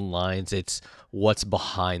just the lines, it's what's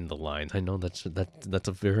behind the lines. I know that's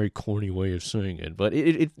a very corny way of saying it, but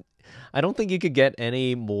it I don't think you could get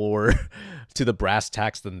any more to the brass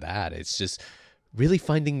tacks than that. It's just really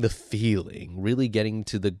finding the feeling, really getting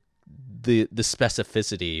to the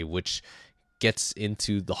specificity, which gets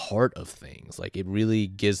into the heart of things. Like it really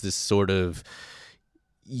gives this sort of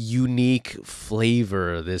unique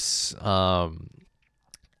flavor, this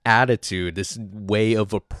attitude, this way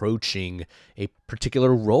of approaching a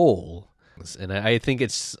particular role. And I think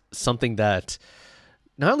it's something that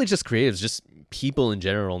not only just creatives, just people in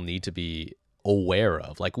general need to be aware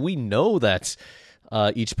of. Like we know that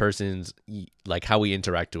each person's, like how we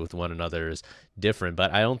interact with one another is different,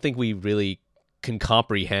 but I don't think we really can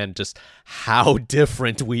comprehend just how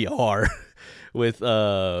different we are with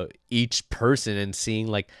each person, and seeing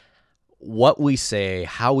like what we say,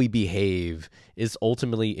 how we behave is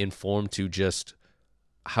ultimately informed to just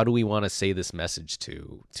how do we want to say this message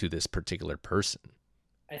to this particular person.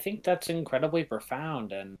 I think that's incredibly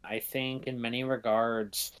profound, and I think in many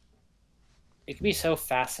regards it can be so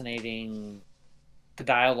fascinating, the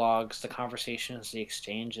dialogues, the conversations, the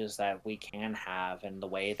exchanges that we can have, and the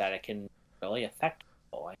way that it can really affect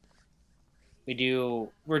people.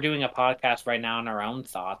 We're doing a podcast right now on our own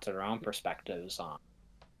thoughts and our own perspectives on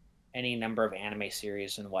any number of anime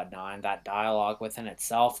series and whatnot, and that dialogue within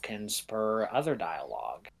itself can spur other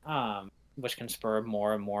dialogue, which can spur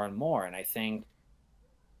more and more and more. And I think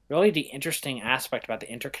really the interesting aspect about the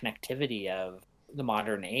interconnectivity of the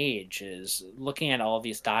modern age is looking at all of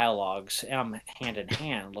these dialogues hand in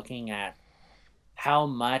hand, looking at how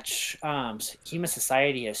much human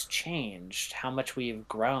society has changed, how much we've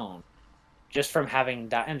grown just from having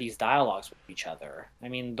these dialogues with each other. I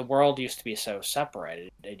mean, the world used to be so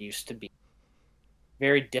separated. It used to be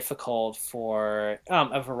very difficult for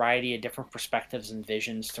a variety of different perspectives and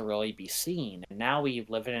visions to really be seen. And now we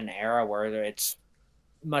live in an era where it's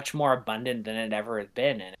much more abundant than it ever has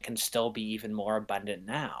been, and it can still be even more abundant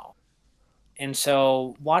now. And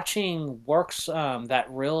so watching works that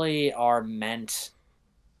really are meant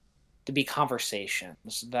to be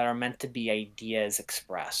conversations, that are meant to be ideas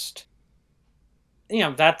expressed,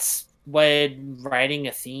 that's what writing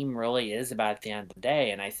a theme really is about at the end of the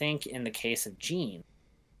day. And I think in the case of Gene,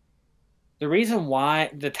 the reason why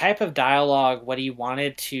the type of dialogue, what he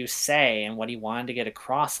wanted to say and what he wanted to get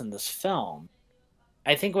across in this film,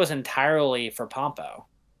 I think was entirely for Pompo.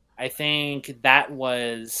 I think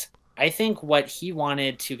what he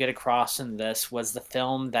wanted to get across in this was the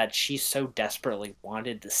film that she so desperately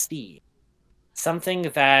wanted to see.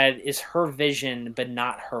 Something that is her vision, but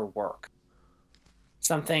not her work.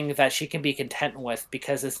 Something that she can be content with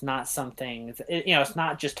because it's not something, it's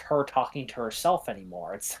not just her talking to herself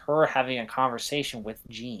anymore. It's her having a conversation with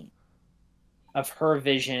Gene of her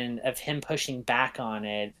vision, of him pushing back on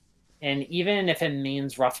it. And even if it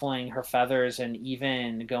means ruffling her feathers and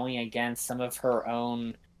even going against some of her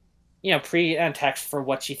own, pretext for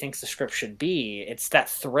what she thinks the script should be, it's that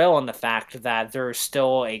thrill in the fact that there's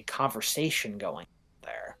still a conversation going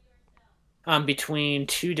there. Between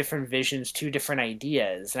two different visions, two different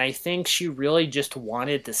ideas. And I think she really just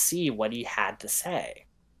wanted to see what he had to say.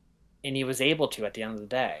 And he was able to at the end of the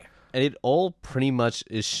day. And it all pretty much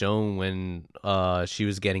is shown when she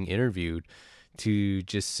was getting interviewed to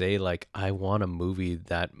just say, like, I want a movie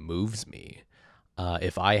that moves me.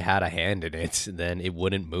 If I had a hand in it, then it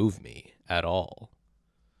wouldn't move me at all.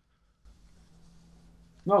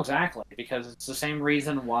 No, exactly. Because it's the same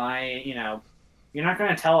reason why, you're not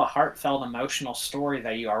going to tell a heartfelt, emotional story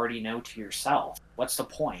that you already know to yourself. What's the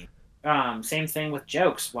point? Same thing with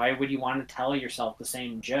jokes. Why would you want to tell yourself the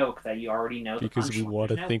same joke that you already know? Because we want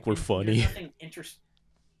to think we're funny. There's nothing interesting.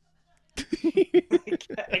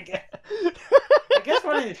 I guess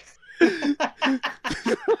what it...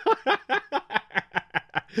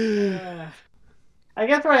 I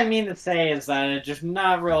guess what I mean to say is that it's just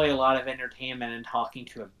not really a lot of entertainment in talking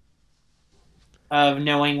to of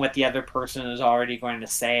knowing what the other person is already going to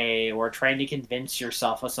say or trying to convince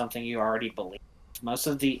yourself of something you already believe. Most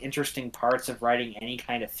of the interesting parts of writing any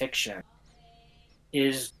kind of fiction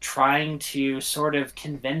is trying to sort of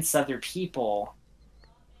convince other people,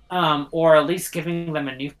 or at least giving them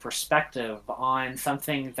a new perspective on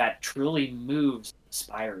something that truly moves,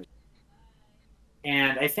 inspires.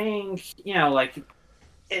 And I think,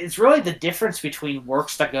 it's really the difference between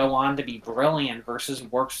works that go on to be brilliant versus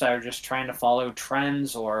works that are just trying to follow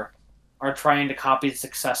trends or are trying to copy the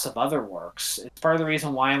success of other works. It's part of the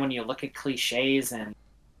reason why when you look at cliches and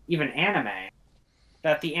even anime,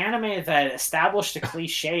 that the anime that established a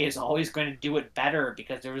cliche is always going to do it better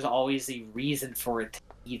because there was always a reason for it to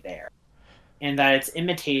be there. And that its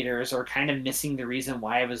imitators are kind of missing the reason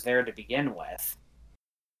why it was there to begin with.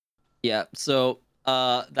 Yeah, so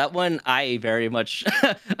that one I very much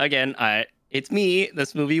again, it's me.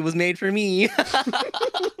 This movie was made for me.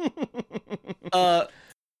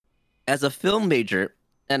 As a film major,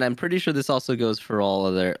 and I'm pretty sure this also goes for all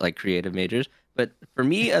other like creative majors, but for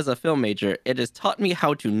me as a film major, it has taught me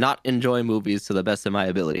how to not enjoy movies to the best of my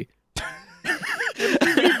ability. What do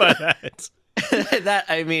you mean by that? That,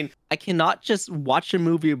 I mean, I cannot just watch a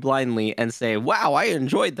movie blindly and say, wow, I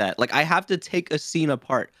enjoyed that. Like, I have to take a scene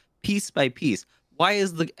apart, piece by piece. Why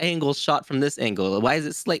is the angle shot from this angle? Why is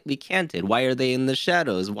it slightly canted? Why are they in the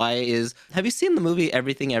shadows? Have you seen the movie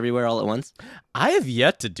Everything Everywhere All at Once? I have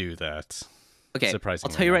yet to do that. Okay, I'll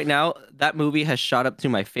tell you right now, that movie has shot up to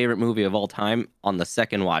my favorite movie of all time on the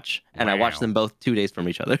second watch. And I watched them both 2 days from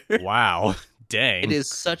each other. Wow. Dang. It is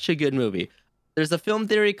such a good movie. There's a film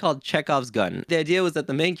theory called Chekhov's gun. The idea was that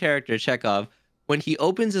the main character, Chekhov, when he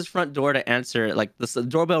opens his front door to answer, like the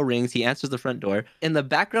doorbell rings, he answers the front door. In the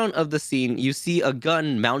background of the scene, you see a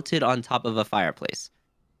gun mounted on top of a fireplace.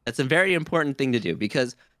 That's a very important thing to do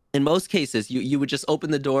because in most cases, you would just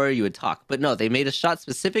open the door, you would talk. But no, they made a shot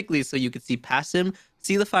specifically so you could see past him,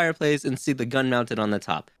 see the fireplace, and see the gun mounted on the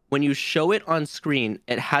top. When you show it on screen,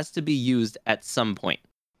 it has to be used at some point.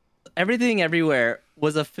 Everything Everywhere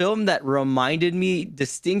was a film that reminded me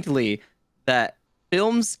distinctly that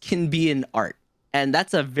films can be an art. And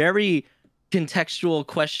that's a very contextual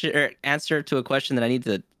question or answer to a question that I need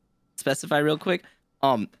to specify real quick.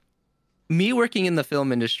 Me working in the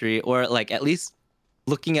film industry, or like at least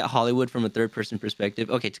looking at Hollywood from a third person perspective.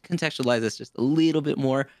 Okay, to contextualize this just a little bit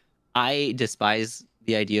more, I despise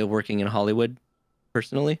the idea of working in Hollywood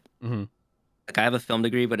personally. Mm-hmm. Like I have a film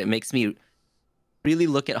degree, but it makes me really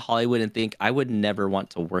look at Hollywood and think I would never want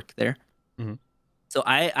to work there. Mm-hmm. So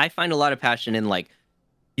I find a lot of passion in like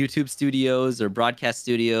YouTube studios or broadcast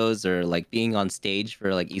studios or like being on stage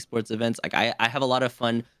for like esports events. Like I have a lot of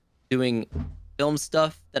fun doing film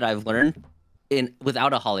stuff that I've learned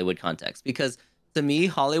without a Hollywood context, because to me,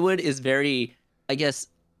 Hollywood is very, I guess,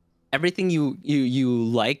 everything you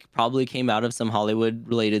like probably came out of some Hollywood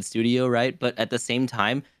related studio, right? But at the same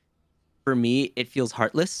time, for me, it feels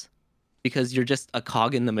heartless. because you're just a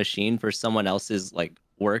cog in the machine for someone else's like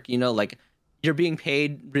work, you know, like you're being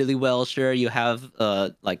paid really well. Sure, you have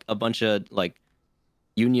like a bunch of like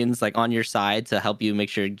unions like on your side to help you make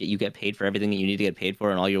sure you get paid for everything that you need to get paid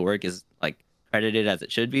for, and all your work is like credited as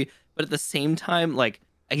it should be. But at the same time, like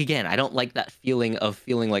again, I don't like that feeling of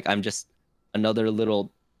feeling like I'm just another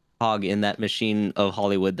little cog in that machine of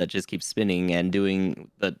Hollywood that just keeps spinning and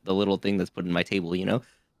doing the little thing that's put in my table, you know?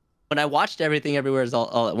 When I watched Everything Everywhere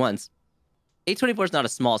all at once, A24 is not a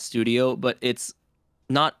small studio, but it's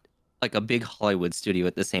not like a big Hollywood studio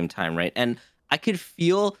at the same time, right? And I could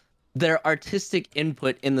feel their artistic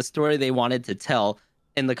input in the story they wanted to tell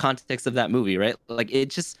in the context of that movie, right? Like it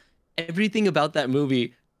just everything about that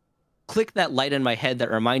movie clicked that light in my head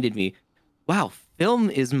that reminded me, wow, film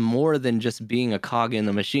is more than just being a cog in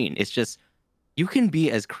the machine. It's just you can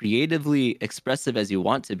be as creatively expressive as you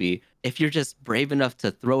want to be if you're just brave enough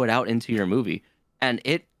to throw it out into your movie. And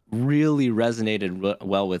it really resonated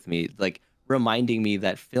well with me, like reminding me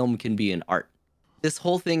that film can be an art. This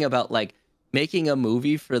whole thing about like making a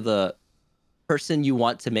movie for the person you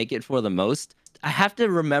want to make it for the most. I have to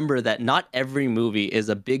remember that not every movie is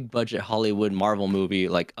a big budget Hollywood Marvel movie,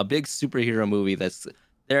 like a big superhero movie that's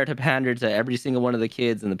there to pander to every single one of the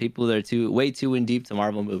kids and the people that are way too in deep to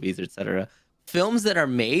Marvel movies, etc. Films that are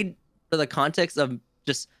made for the context of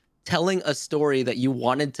just telling a story that you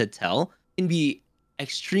wanted to tell can be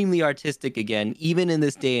extremely artistic again, even in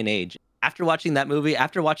this day and age. After watching that movie,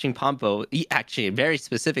 after watching Pompo, actually very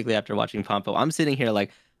specifically after watching Pompo, I'm sitting here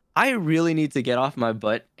like, I really need to get off my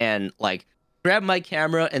butt and like grab my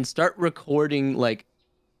camera and start recording like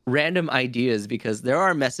random ideas, because there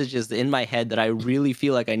are messages in my head that I really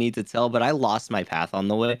feel like I need to tell, but I lost my path on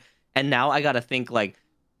the way. And now I got to think like,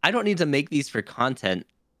 I don't need to make these for content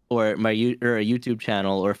or or a YouTube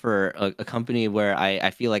channel or for a company where I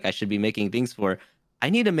feel like I should be making things for. I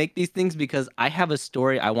need to make these things because I have a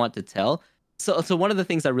story I want to tell. So one of the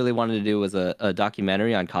things I really wanted to do was a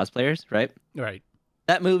documentary on cosplayers, right? Right.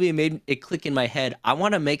 That movie made it click in my head. I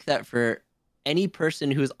want to make that for any person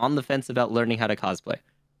who's on the fence about learning how to cosplay.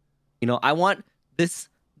 You know, I want this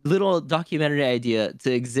little documentary idea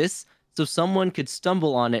to exist so someone could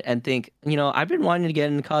stumble on it and think, you know, I've been wanting to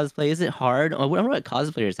get into cosplay. Is it hard? I wonder what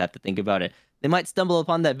cosplayers have to think about it. They might stumble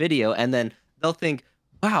upon that video and then they'll think,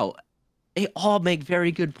 wow, they all make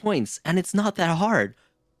very good points and it's not that hard.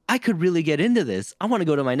 I could really get into this. I want to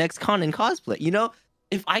go to my next con and cosplay. You know,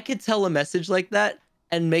 if I could tell a message like that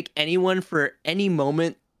and make anyone for any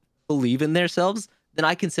moment believe in themselves, then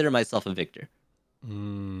I consider myself a victor.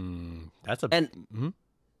 That's a... And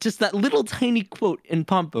just that little tiny quote in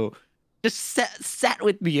Pompo just sat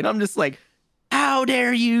with me, and I'm just like, how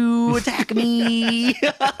dare you attack me?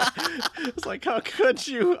 It's like, how could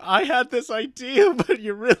you? I had this idea, but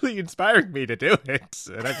you're really inspiring me to do it,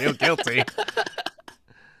 and I feel guilty.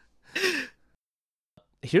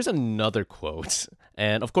 Here's another quote,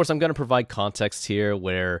 and of course I'm going to provide context here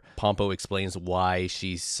where Pompo explains why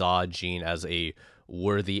she saw Jean as a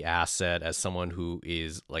worthy asset, as someone who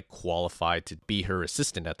is like qualified to be her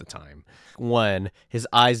assistant at the time. One, his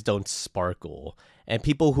eyes don't sparkle, and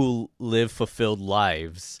people who live fulfilled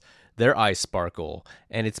lives, their eyes sparkle,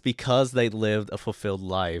 and it's because they lived a fulfilled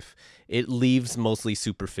life. It leaves mostly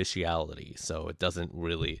superficiality, so it doesn't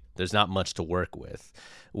really, there's not much to work with.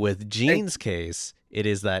 With Jean's case, it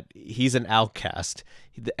is that he's an outcast,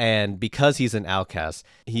 and because he's an outcast,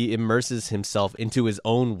 he immerses himself into his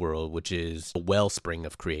own world, which is a wellspring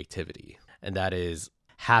of creativity, and that is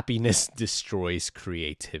happiness destroys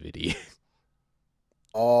creativity.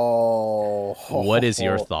 Oh. What is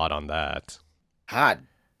your thought on that? Hot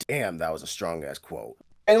damn, that was a strong ass quote.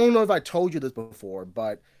 I don't know if I told you this before,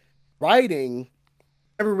 but writing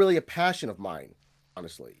never really a passion of mine,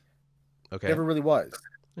 honestly. Okay. Never really was.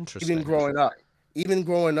 Interesting. Even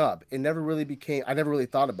growing up, it never really became, I never really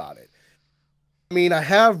thought about it. I mean, I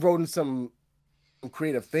have written some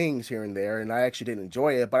creative things here and there, and I actually did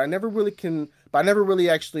enjoy it, but I never really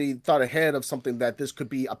actually thought ahead of something that this could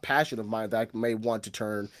be a passion of mine that I may want to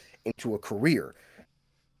turn into a career.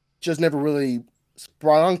 Just never really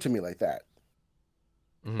sprung to me like that.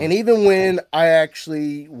 Mm-hmm. And even when I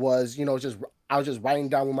actually was, I was just writing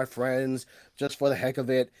down with my friends just for the heck of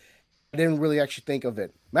it, I didn't really actually think of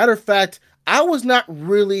it. Matter of fact, I was not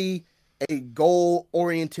really a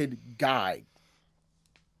goal-oriented guy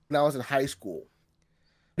when I was in high school.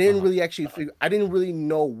 I didn't really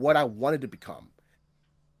know what I wanted to become.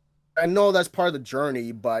 I know that's part of the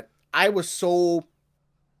journey, but I was so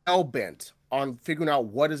hell-bent on figuring out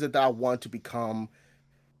what is it that I want to become,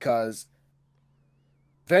 because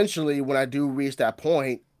eventually when I do reach that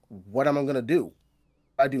point, what am I going to do?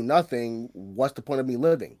 If I do nothing, what's the point of me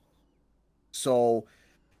living? So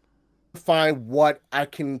find what I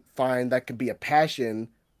can find that could be a passion,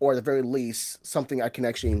 or at the very least something I can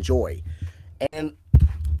actually enjoy. And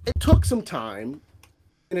it took some time,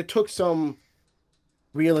 and it took some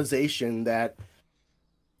realization that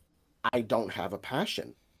I don't have a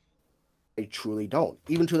passion. I truly don't.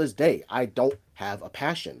 Even to this day, I don't have a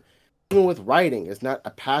passion. Even with writing, it's not a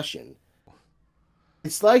passion.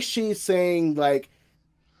 It's like she's saying, like,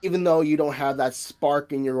 even though you don't have that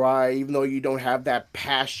spark in your eye, even though you don't have that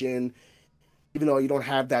passion, even though you don't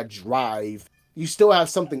have that drive, you still have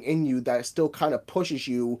something in you that still kind of pushes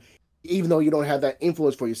you, even though you don't have that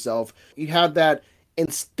influence for yourself. You have that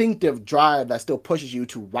instinctive drive that still pushes you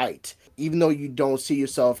to write, even though you don't see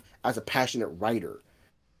yourself as a passionate writer.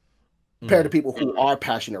 Compared to people who are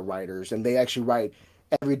passionate writers and they actually write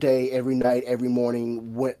every day, every night, every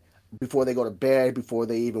morning, before they go to bed, before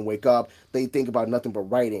they even wake up, they think about nothing but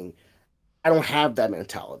writing. I don't have that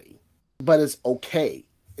mentality, but it's okay.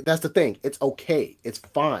 That's the thing. It's okay. It's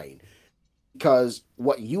fine, because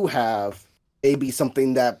what you have may be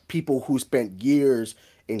something that people who spent years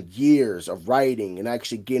and years of writing and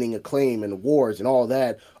actually getting acclaim and awards and all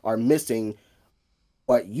that are missing.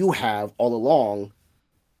 What you have all along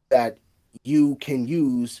that you can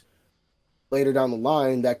use later down the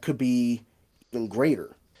line that could be even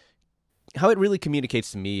greater. How it really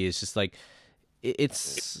communicates to me is just like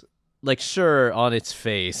it's like, sure, on its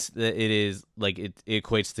face it is like it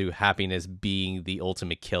equates to happiness being the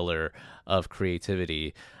ultimate killer of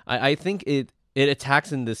creativity. I think it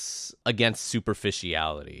attacks in this against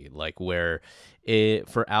superficiality, like where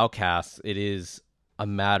for Outcasts it is a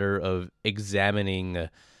matter of examining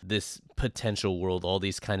this potential world, all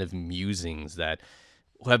these kind of musings that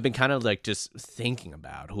who have been kind of like just thinking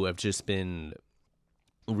about, who have just been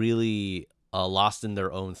really lost in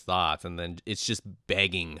their own thoughts, and then it's just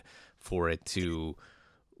begging for it to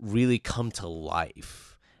really come to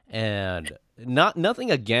life. And nothing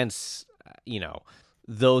against,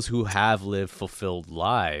 those who have lived fulfilled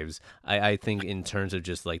lives. I think in terms of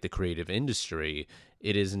just like the creative industry,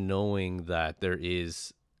 it is knowing that there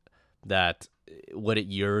is that what it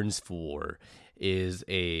yearns for is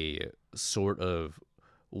a sort of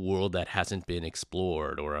world that hasn't been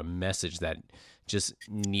explored, or a message that just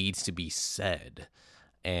needs to be said.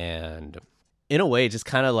 And in a way, just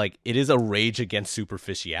kind of like it is a rage against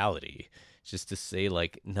superficiality, just to say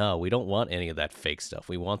like, no, we don't want any of that fake stuff.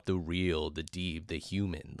 We want the real, the deep, the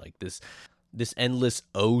human, like this endless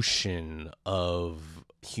ocean of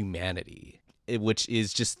humanity, which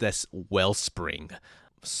is just this wellspring,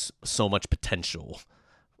 so much potential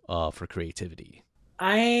for creativity.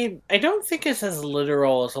 I don't think it's as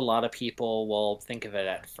literal as a lot of people will think of it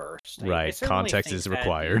at first. Right, I context is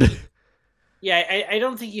required. Yeah, I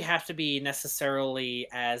don't think you have to be necessarily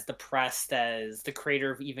as depressed as the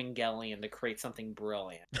creator of Evangelion to create something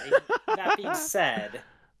brilliant. That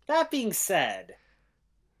being said,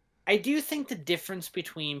 I do think the difference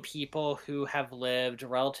between people who have lived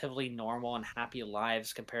relatively normal and happy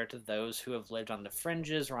lives compared to those who have lived on the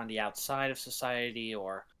fringes or on the outside of society,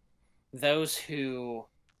 or those who,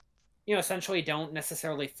 essentially don't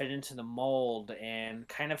necessarily fit into the mold and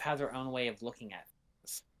kind of have their own way of looking at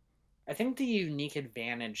things. I think the unique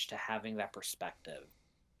advantage to having that perspective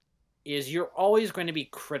is you're always going to be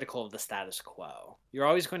critical of the status quo. You're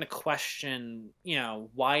always going to question,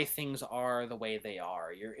 why things are the way they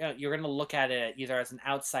are. You're going to look at it either as an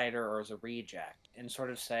outsider or as a reject and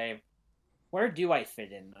sort of say, where do I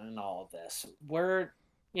fit in all of this?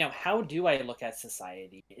 How do I look at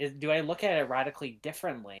society? Do I look at it radically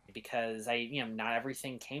differently because not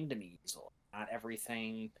everything came to me easily. Not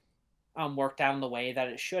everything worked out in the way that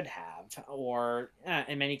it should have. Or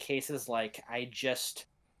in many cases, like I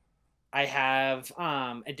have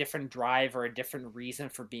a different drive or a different reason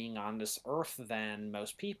for being on this earth than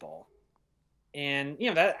most people. And,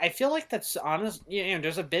 that I feel like that's honest.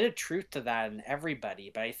 There's a bit of truth to that in everybody,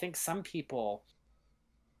 but I think some people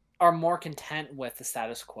are more content with the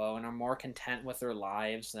status quo and are more content with their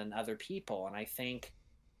lives than other people. And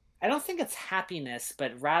I don't think it's happiness,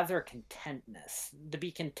 but rather contentness. To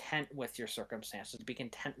be content with your circumstances, to be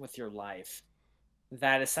content with your life.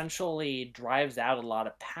 That essentially drives out a lot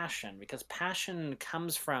of passion, because passion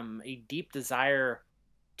comes from a deep desire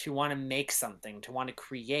to want to make something, to want to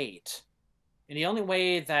create. And the only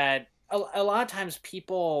way that a lot of times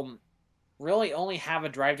people really only have a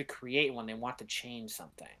drive to create when they want to change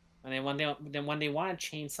something. And when they want to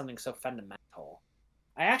change something so fundamental.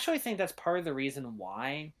 I actually think that's part of the reason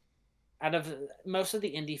why, out of most of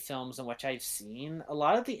the indie films in which I've seen, a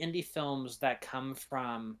lot of the indie films that come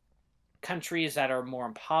from countries that are more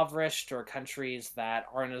impoverished, or countries that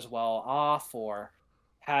aren't as well off, or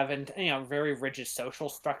very rigid social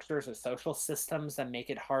structures or social systems that make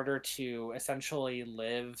it harder to essentially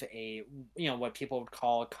live what people would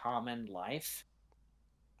call a common life.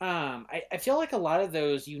 I feel like a lot of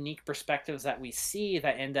those unique perspectives that we see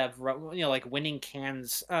that end up like winning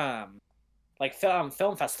Cannes like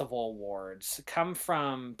film festival awards come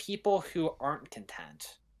from people who aren't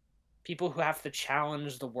content, people who have to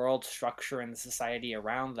challenge the world structure and the society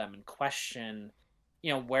around them and question,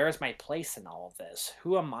 where is my place in all of this?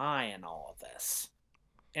 Who am I in all of this?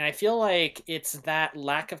 And I feel like it's that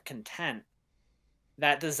lack of content,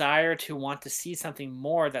 that desire to want to see something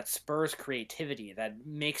more, that spurs creativity, that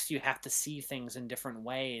makes you have to see things in different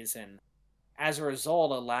ways, and as a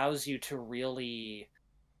result allows you to really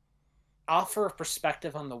offer a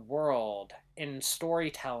perspective on the world in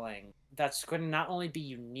storytelling that's going to not only be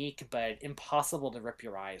unique but impossible to rip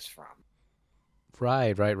your eyes from.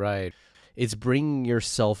 Right. It's bringing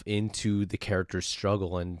yourself into the character's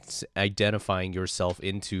struggle and identifying yourself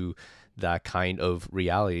into that kind of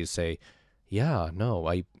reality. Say, yeah, no,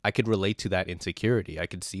 I could relate to that insecurity. I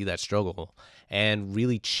could see that struggle and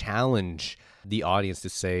really challenge the audience to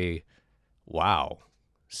say, wow,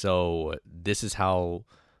 so this is how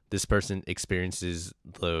this person experiences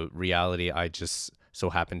the reality I just so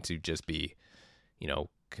happen to just be,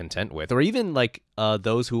 content with. Or even like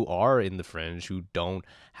those who are in the fringe who don't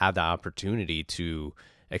have the opportunity to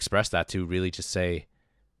express that, to really just say,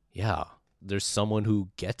 yeah, there's someone who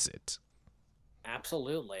gets it.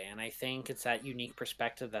 Absolutely. And I think it's that unique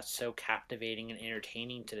perspective that's so captivating and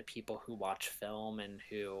entertaining to the people who watch film and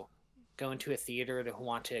who go into a theater to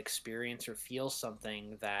want to experience or feel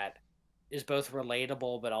something that is both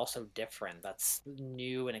relatable but also different, that's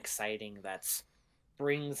new and exciting, that's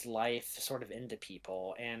brings life sort of into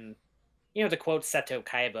people. And to quote Seto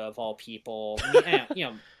Kaiba of all people,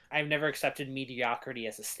 I've never accepted mediocrity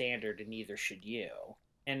as a standard, and neither should you.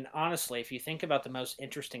 And honestly, if you think about the most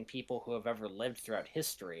interesting people who have ever lived throughout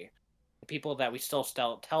history, the people that we still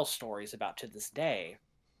tell stories about to this day,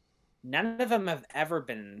 none of them have ever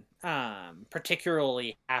been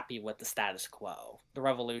particularly happy with the status quo. The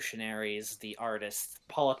revolutionaries, the artists,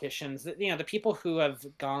 politicians, the people who have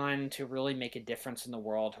gone to really make a difference in the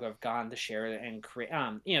world, who have gone to share and create,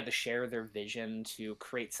 to share their vision to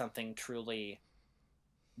create something truly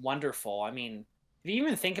wonderful. I mean, if you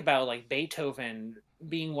even think about like Beethoven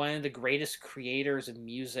being one of the greatest creators of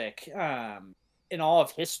music, in all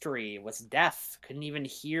of history, was deaf, couldn't even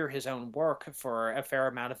hear his own work for a fair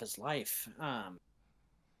amount of his life.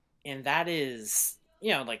 And that is,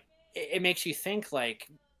 like, it makes you think, like,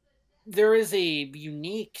 there is a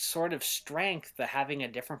unique sort of strength to having a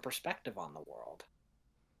different perspective on the world.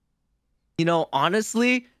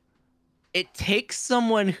 Honestly, it takes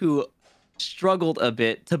someone who struggled a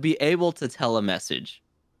bit to be able to tell a message.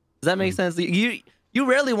 Does that make sense? You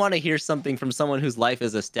rarely want to hear something from someone whose life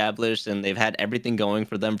is established and they've had everything going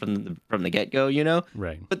for them from the get-go,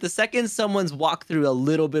 Right. But the second someone's walked through a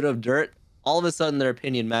little bit of dirt, all of a sudden their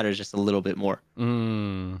opinion matters just a little bit more.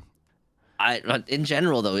 In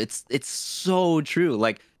general, though, it's so true.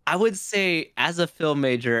 Like, I would say as a film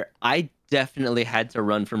major, I definitely had to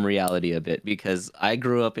run from reality a bit, because I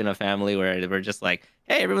grew up in a family where they were just like,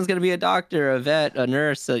 hey, everyone's going to be a doctor, a vet, a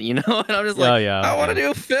nurse, and I'm just like, I want to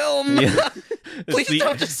do film. Yeah. Please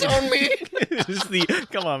don't disown me.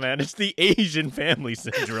 Come on, man. It's the Asian family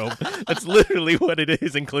syndrome. That's literally what it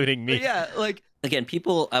is, including me. But yeah, like, again,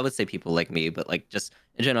 I would say people like me, but like just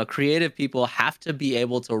in general, creative people have to be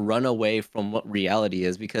able to run away from what reality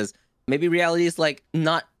is, because maybe reality is like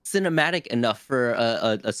not cinematic enough for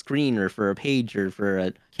a screen or for a page or for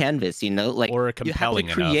a canvas, like, or a compelling you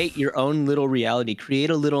have to create enough. your own little reality, create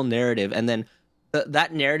a little narrative, and then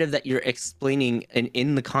that narrative that you're explaining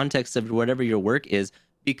in the context of whatever your work is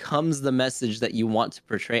becomes the message that you want to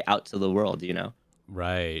portray out to the world,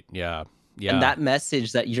 Right. Yeah. And that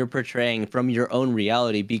message that you're portraying from your own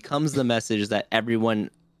reality becomes the message that everyone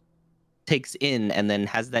takes in and then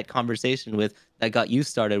has that conversation with, that got you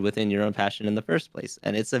started within your own passion in the first place.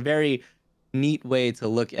 And it's a very neat way to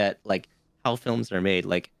look at like how films are made.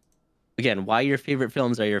 Like, again, why your favorite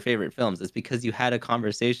films are your favorite films. It's because you had a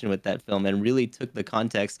conversation with that film and really took the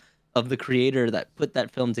context of the creator that put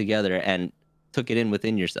that film together and took it in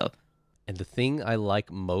within yourself. And the thing I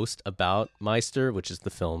like most about Meister, which is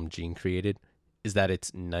the film Gene created, is that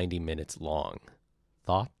it's 90 minutes long.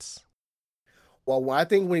 Thoughts? Well, I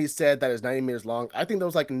think when he said that it's 90 minutes long, I think that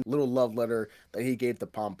was like a little love letter that he gave to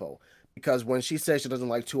Pompo. Because when she says she doesn't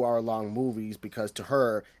like 2-hour long movies, because to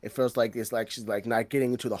her, it feels like it's like she's like not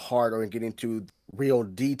getting into the heart or getting to real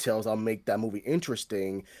details that'll make that movie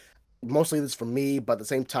interesting. Mostly this for me, but at the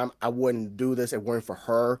same time, I wouldn't do this if it weren't for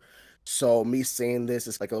her. So me saying this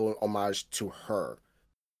is like a little homage to her.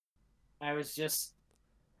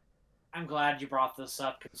 I'm glad you brought this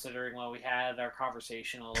up, considering we had our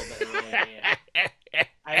conversation a little bit early.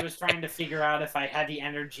 I was trying to figure out if I had the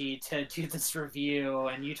energy to do this review,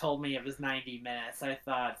 and you told me it was 90 minutes. I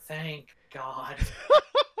thought, thank God.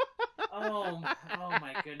 Oh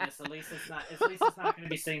my goodness! At least it's not going to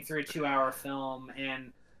be sitting through a 2-hour film.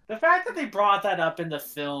 And the fact that they brought that up in the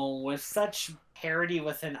film was such parody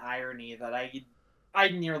within irony that I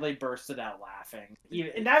nearly bursted out laughing.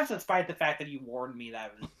 And that was despite the fact that you warned me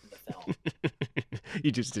that it was in the film.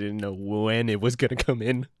 You just didn't know when it was gonna come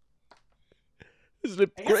in. Isn't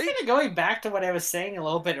it I guess great? kind of going back to what I was saying a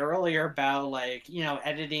little bit earlier about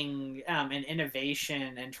editing and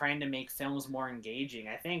innovation and trying to make films more engaging.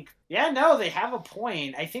 I think they have a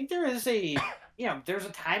point. I think there is there's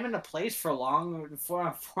a time and a place for long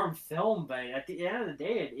form film, but at the end of the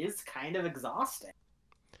day, it is kind of exhausting.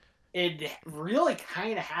 It really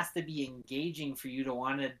kind of has to be engaging for you to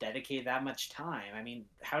want to dedicate that much time. I mean,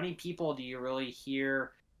 how many people do you really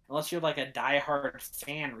hear, unless you're like a diehard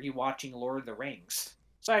fan, rewatching Lord of the Rings?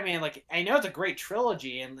 So, I mean, like, I know it's a great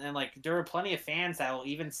trilogy, and like, there are plenty of fans that will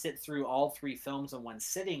even sit through all 3 films in one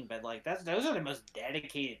sitting, but like, those are the most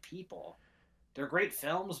dedicated people. They're great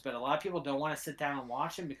films, but a lot of people don't want to sit down and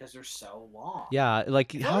watch them because they're so long. Yeah,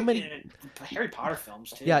 like how many Harry Potter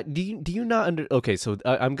films too. Yeah, do you not Okay, so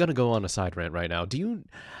I'm gonna go on a side rant right now.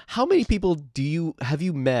 How many people have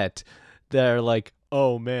you met that are like,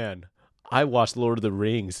 oh man, I watched Lord of the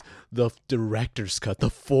Rings, the director's cut, the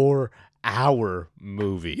 4-hour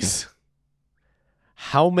movies.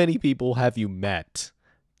 How many people have you met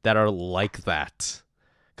that are like that?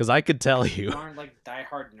 Because I could tell you. Aren't like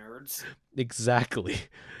diehard nerds. Exactly.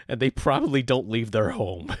 And they probably don't leave their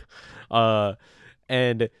home.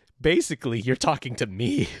 And basically, you're talking to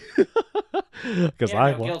me. Because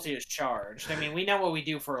guilty as charged. I mean, we know what we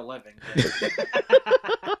do for a living.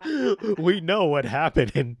 We know what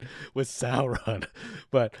happened with Sauron.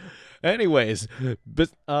 But anyways,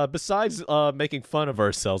 besides making fun of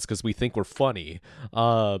ourselves because we think we're funny,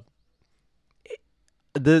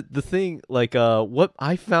 the thing, like, what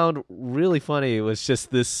I found really funny was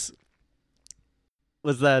just this,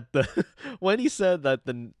 was that when he said that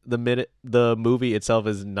the movie itself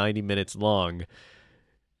is 90 minutes long,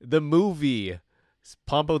 the movie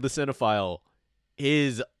Pompo the Cinephile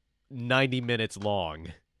is 90 minutes long.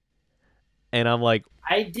 And I'm like,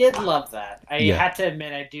 I did love that. I have to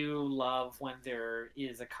admit, I do love when there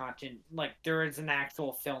is a content, like there is an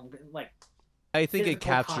actual film, like I think it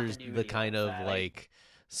captures the kind of like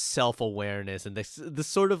self-awareness and the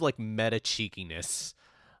sort of like meta cheekiness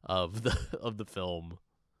of the film.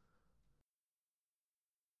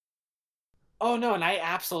 Oh no, and I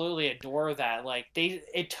absolutely adore that. Like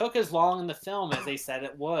it took as long in the film as they said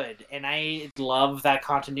it would, and I love that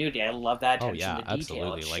continuity. I love that attention to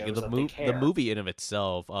detail. Absolutely. Like the movie in of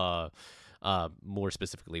itself, more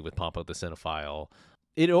specifically with Pompo the Cinephile,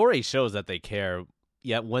 it already shows that they care.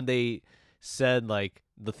 Yet when they said like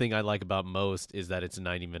the thing I like about most is that it's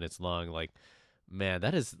 90 minutes long, like, man,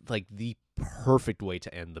 that is like the perfect way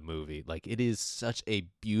to end the movie. Like, it is such a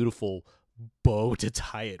beautiful bow to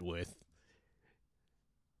tie it with.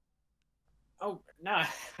 Oh no,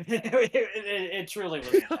 it truly was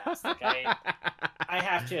fantastic. I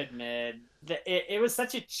have to admit that it was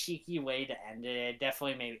such a cheeky way to end it. It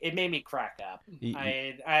definitely made me crack up.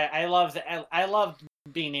 I loved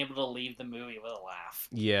being able to leave the movie with a laugh.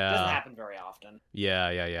 Yeah, it doesn't happen very often. Yeah,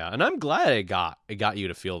 and I'm glad it got you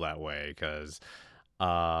to feel that way because,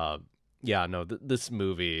 this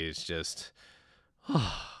movie is just.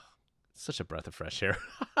 Such a breath of fresh air.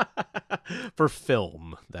 For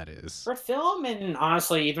film, that is. For film, and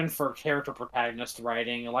honestly, even for character protagonist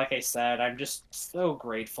writing, like I said, I'm just so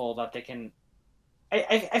grateful that they can...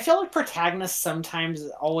 I feel like protagonists sometimes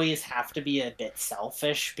always have to be a bit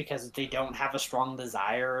selfish because they don't have a strong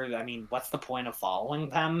desire. I mean, what's the point of following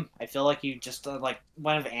them? I feel like you just, like,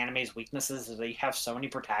 one of anime's weaknesses is that you have so many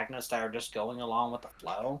protagonists that are just going along with the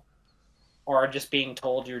flow. Or just being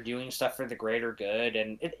told you're doing stuff for the greater good,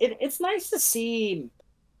 and it's nice to see.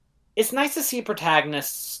 It's nice to see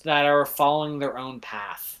protagonists that are following their own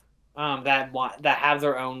path, that have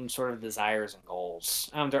their own sort of desires and goals,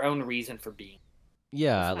 their own reason for being.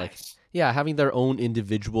 Yeah, having their own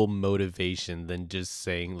individual motivation than just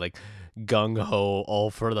saying like gung ho, all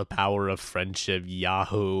for the power of friendship,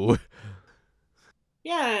 Yahoo.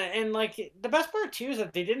 Yeah, and like the best part too is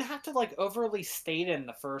that they didn't have to like overly state in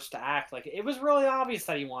the first act. Like it was really obvious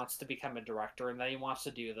that he wants to become a director and that he wants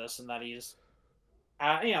to do this and that he's.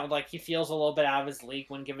 like he feels a little bit out of his league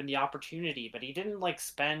when given the opportunity, but he didn't like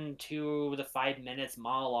spend 2 to 5 minutes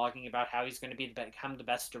monologuing about how he's going to become the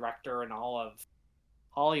best director in all of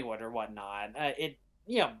Hollywood or whatnot.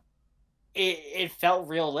 It felt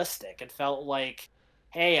realistic. It felt like,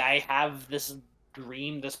 hey, I have this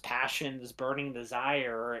dream, this passion, this burning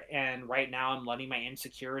desire, and right now I'm letting my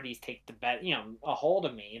insecurities take a hold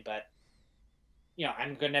of me, but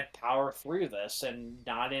I'm gonna power through this, and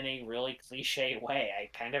not in a really cliche way.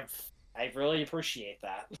 I really appreciate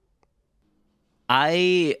that.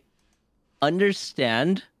 I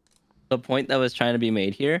understand the point that was trying to be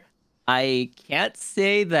made here. I can't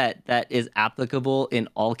say that that is applicable in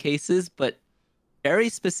all cases, but very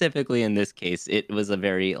specifically in this case, it was a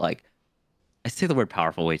very, like, I say the word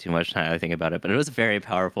powerful way too much now I think about it, but it was a very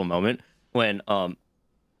powerful moment when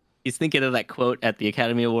he's thinking of that quote at the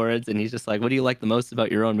Academy Awards, and he's just like, "What do you like the most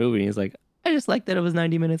about your own movie?" And he's like, "I just like that it was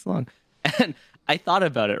 90 minutes long." And I thought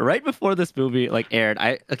about it right before this movie like aired.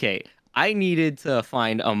 I needed to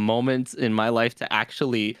find a moment in my life to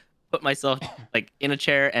actually put myself like in a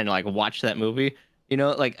chair and like watch that movie.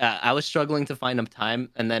 I was struggling to find a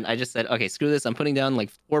time, and then I just said, "Okay, screw this. I'm putting down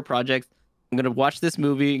like 4 projects. I'm gonna watch this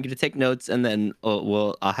movie. I'm gonna take notes, and then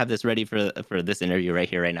I'll have this ready for this interview right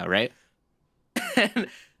here, right now, right?" And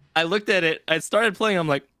I looked at it. I started playing. I'm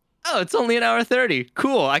like, "Oh, it's only an hour 30.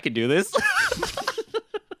 Cool, I could do this."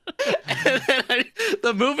 And then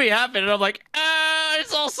the movie happened, and I'm like,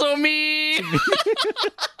 it's also me.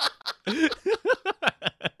 I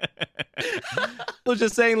was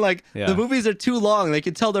just saying, like, the movies are too long. They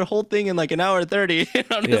could tell their whole thing in like an hour 30. And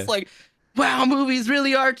I'm just like, wow, movies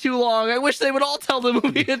really are too long. I wish they would all tell the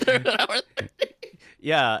movie in an hour 30.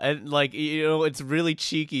 Yeah, and like, it's really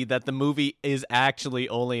cheeky that the movie is actually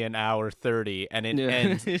only an hour 30 and it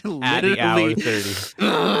ends at the hour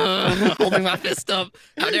 30. Holding my fist up.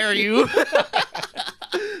 How dare you?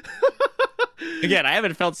 Again, I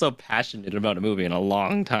haven't felt so passionate about a movie in a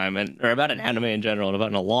long time, or about an anime in general,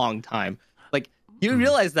 in a long time. Like, you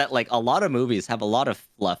realize that like a lot of movies have a lot of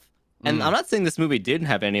fluff. And I'm not saying this movie didn't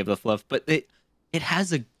have any of the fluff, but it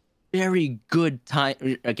has a very good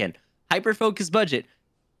time. Again, hyper-focused budget,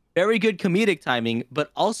 very good comedic timing,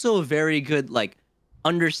 but also a very good like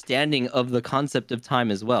understanding of the concept of time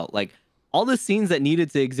as well. Like, all the scenes that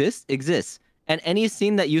needed to exist. And any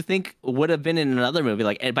scene that you think would have been in another movie,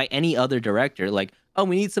 like by any other director, like, oh,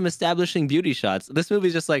 we need some establishing beauty shots. This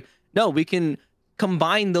movie's just like, no, we can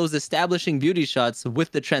combine those establishing beauty shots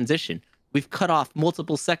with the transition. We've cut off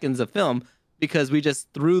multiple seconds of film because we just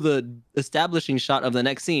threw the establishing shot of the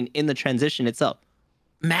next scene in the transition itself.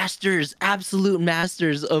 Masters, absolute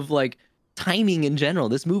masters of like timing in general.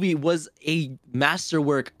 This movie was a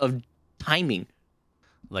masterwork of timing.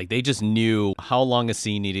 Like, they just knew how long a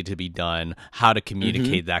scene needed to be done, how to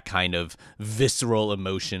communicate that kind of visceral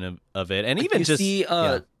emotion of it. And even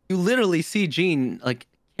you literally see Gene like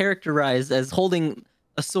characterized as holding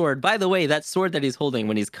a sword. By the way, that sword that he's holding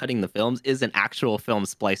when he's cutting the films is an actual film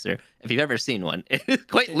splicer. If you've ever seen one, it's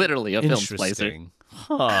quite literally a film splicer.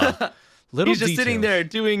 Huh. He's just sitting there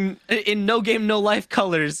doing in No Game No Life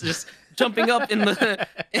colors, just jumping up in the.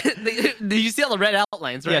 Did you see all the red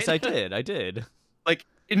outlines, right? Yes, I did. Like,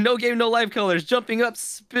 in No Game No Life colors, jumping up,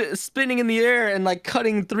 spinning in the air, and like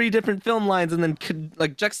cutting 3 different film lines and then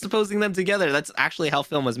like juxtaposing them together. That's actually how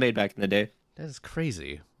film was made back in the day. That is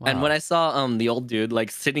crazy. Wow. And when I saw the old dude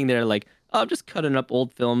like sitting there like, oh, I'm just cutting up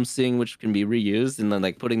old films, seeing which can be reused, and then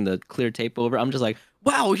like putting the clear tape over, I'm just like,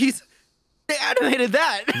 wow, they animated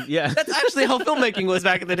that. Yeah. That's actually how filmmaking was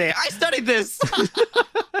back in the day. I studied this.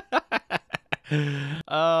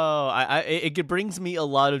 It brings me a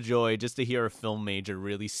lot of joy just to hear a film major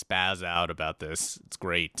really spaz out about this. It's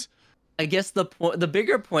great. I guess the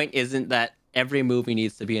bigger point isn't that every movie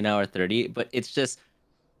needs to be an hour 30, but it's just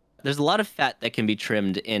there's a lot of fat that can be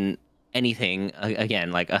trimmed in anything.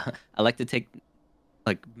 Again, like I like to take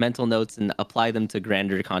like mental notes and apply them to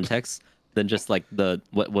grander contexts than just like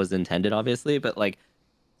what was intended, obviously. But like,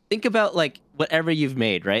 think about like whatever you've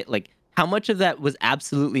made, right? Like, how much of that was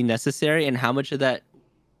absolutely necessary and how much of that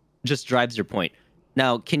just drives your point?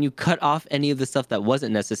 Now, can you cut off any of the stuff that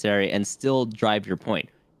wasn't necessary and still drive your point?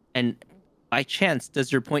 And by chance,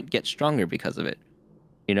 does your point get stronger because of it?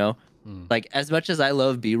 Like, as much as I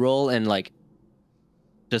love B-roll and like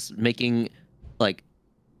just making like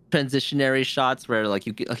transitionary shots where like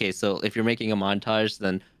so if you're making a montage,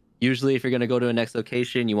 then usually if you're going to go to a next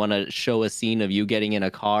location, you want to show a scene of you getting in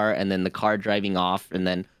a car and then the car driving off and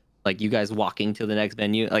then like you guys walking to the next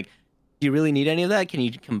venue. Like, do you really need any of that? Can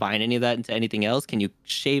you combine any of that into anything else? Can you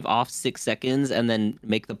shave off 6 seconds and then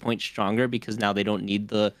make the point stronger because now they don't need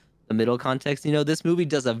the middle context? This movie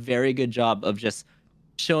does a very good job of just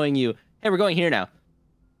showing you, hey, we're going here now.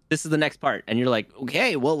 This is the next part. And you're like,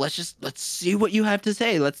 okay, well, let's see what you have to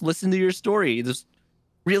say. Let's listen to your story. This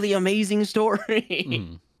really amazing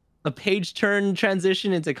story. A page turn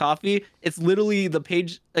transition into coffee. It's literally the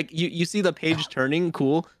page, like you see the page turning,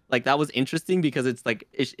 cool. Like that was interesting because it's like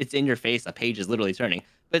it's in your face. A page is literally turning.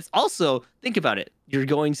 But it's also, think about it. You're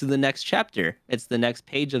going to the next chapter. It's the next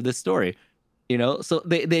page of this story. You know, so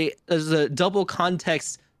they there's a double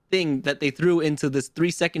context thing that they threw into this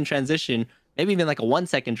 3-second transition, maybe even like a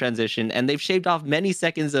 1-second transition, and they've shaved off many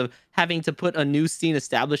seconds of having to put a new scene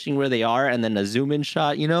establishing where they are and then a zoom in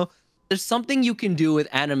shot. You know, there's something you can do with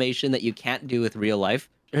animation that you can't do with real life.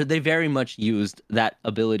 Or they very much used that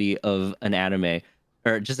ability of an anime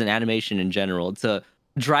or just an animation in general to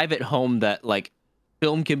drive it home that like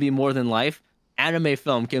film can be more than life. Anime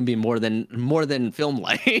film can be more than film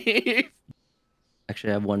life.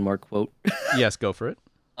 Actually, I have one more quote. Yes, go for it.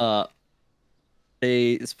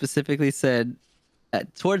 They specifically said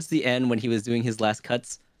towards the end when he was doing his last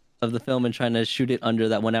cuts of the film and trying to shoot it under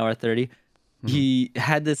that 1 hour 30, he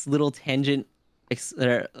had this little tangent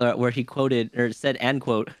where he quoted or said, and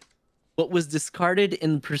quote, "What was discarded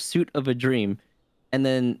in pursuit of a dream," and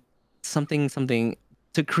then something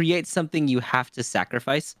to create something you have to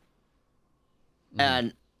sacrifice.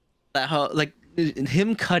 And that how like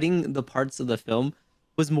him cutting the parts of the film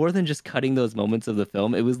was more than just cutting those moments of the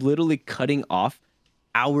film. It was literally cutting off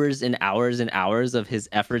hours and hours and hours of his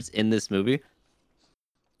efforts in this movie.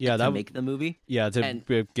 Yeah, to make the movie. Yeah,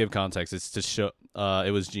 give context, it's to show.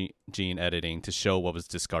 It was Gene editing to show what was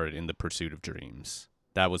discarded in the pursuit of dreams.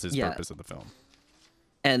 That was his purpose of the film.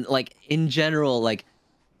 And like in general, like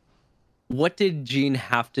what did Gene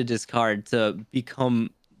have to discard to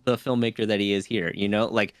become the filmmaker that he is here? You know,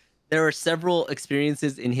 like there are several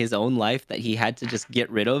experiences in his own life that he had to just get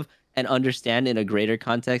rid of and understand in a greater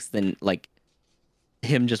context than like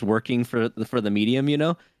him just working for the medium, you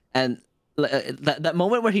know? And that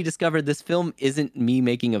moment where he discovered this film isn't me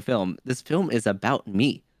making a film. This film is about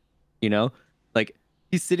me, you know? Like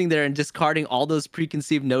he's sitting there and discarding all those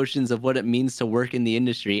preconceived notions of what it means to work in the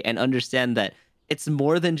industry and understand that it's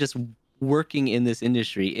more than just working in this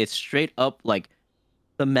industry. It's straight up like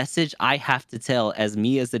the message I have to tell as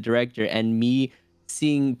me as the director and me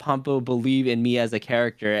seeing Pompo believe in me as a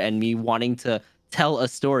character and me wanting to tell a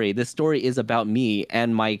story. This story is about me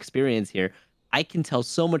and my experience here. I can tell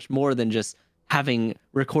so much more than just having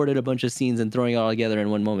recorded a bunch of scenes and throwing it all together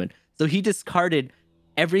in one moment. So he discarded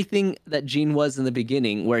everything that Gene was in the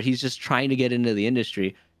beginning, where he's just trying to get into the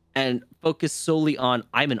industry, and focused solely on,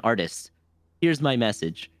 I'm an artist. Here's my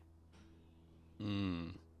message.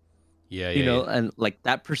 You know, and like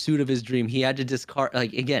that pursuit of his dream, he had to discard,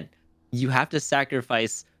 like, again, you have to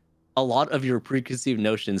sacrifice a lot of your preconceived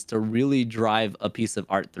notions to really drive a piece of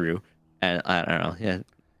art through. And I don't know.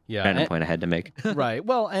 Yeah. Random point I had to make. Right.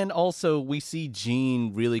 Well, and also we see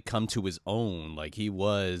Gene really come to his own. Like he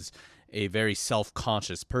was a very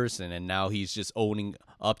self-conscious person, and now he's just owning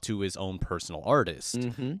up to his own personal artist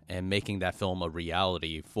and making that film a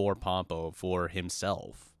reality for Pompo, for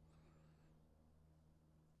himself.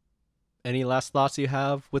 Any last thoughts you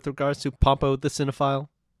have with regards to Pompo the Cinephile?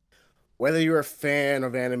 Whether you're a fan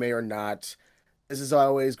of anime or not, this is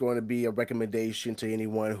always going to be a recommendation to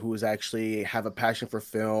anyone who is actually have a passion for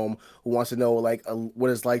film, who wants to know like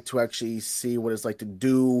what it's like to actually see what it's like to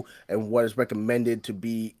do and what is recommended to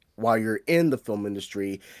be while you're in the film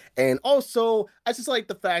industry. And also, I just like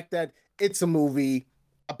the fact that it's a movie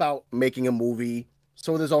about making a movie.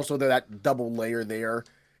 So there's also that double layer there.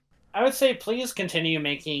 I would say please continue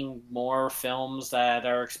making more films that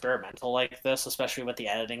are experimental like this, especially with the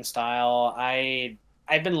editing style.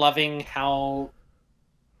 I've been loving how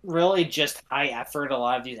really just high effort a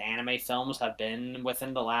lot of these anime films have been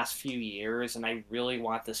within the last few years, and I really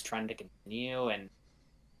want this trend to continue, and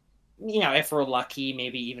you know, if we're lucky,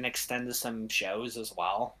 maybe even extend to some shows as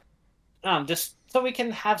well. Just so we can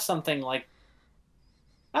have something like,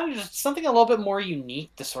 I don't know, just something a little bit more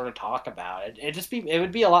unique to sort of talk about. It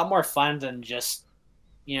would be a lot more fun than just,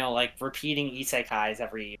 you know, like repeating isekais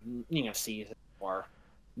every, you know, season, or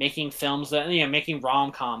making films that, you know, making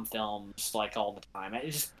rom-com films like all the time.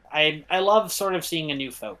 I love sort of seeing a new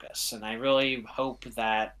focus, and I really hope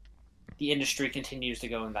that the industry continues to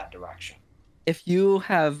go in that direction. If you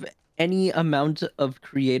have any amount of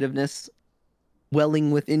creativeness welling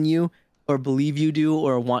within you, or believe you do,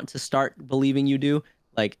 or want to start believing you do,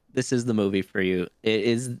 like, this is the movie for you. It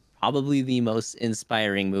is probably the most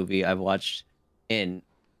inspiring movie I've watched in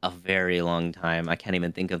a very long time. I can't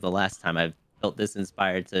even think of the last time I've felt this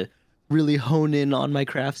inspired to really hone in on my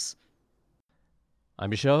crafts.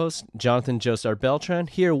 I'm your show host, Jonathan Joestar Beltran,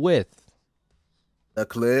 here with The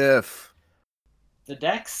Cliff. The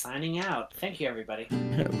Dex signing out. Thank you, everybody.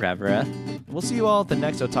 Ravareth. We'll see you all at the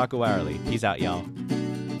next Otaku Hourly. Peace out, y'all.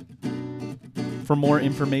 For more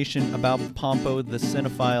information about Pompo the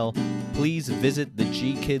Cinephile, please visit the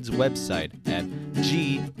G Kids website at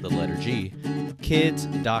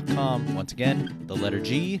kids.com. Once again, the letter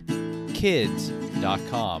G,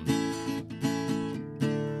 kids.com.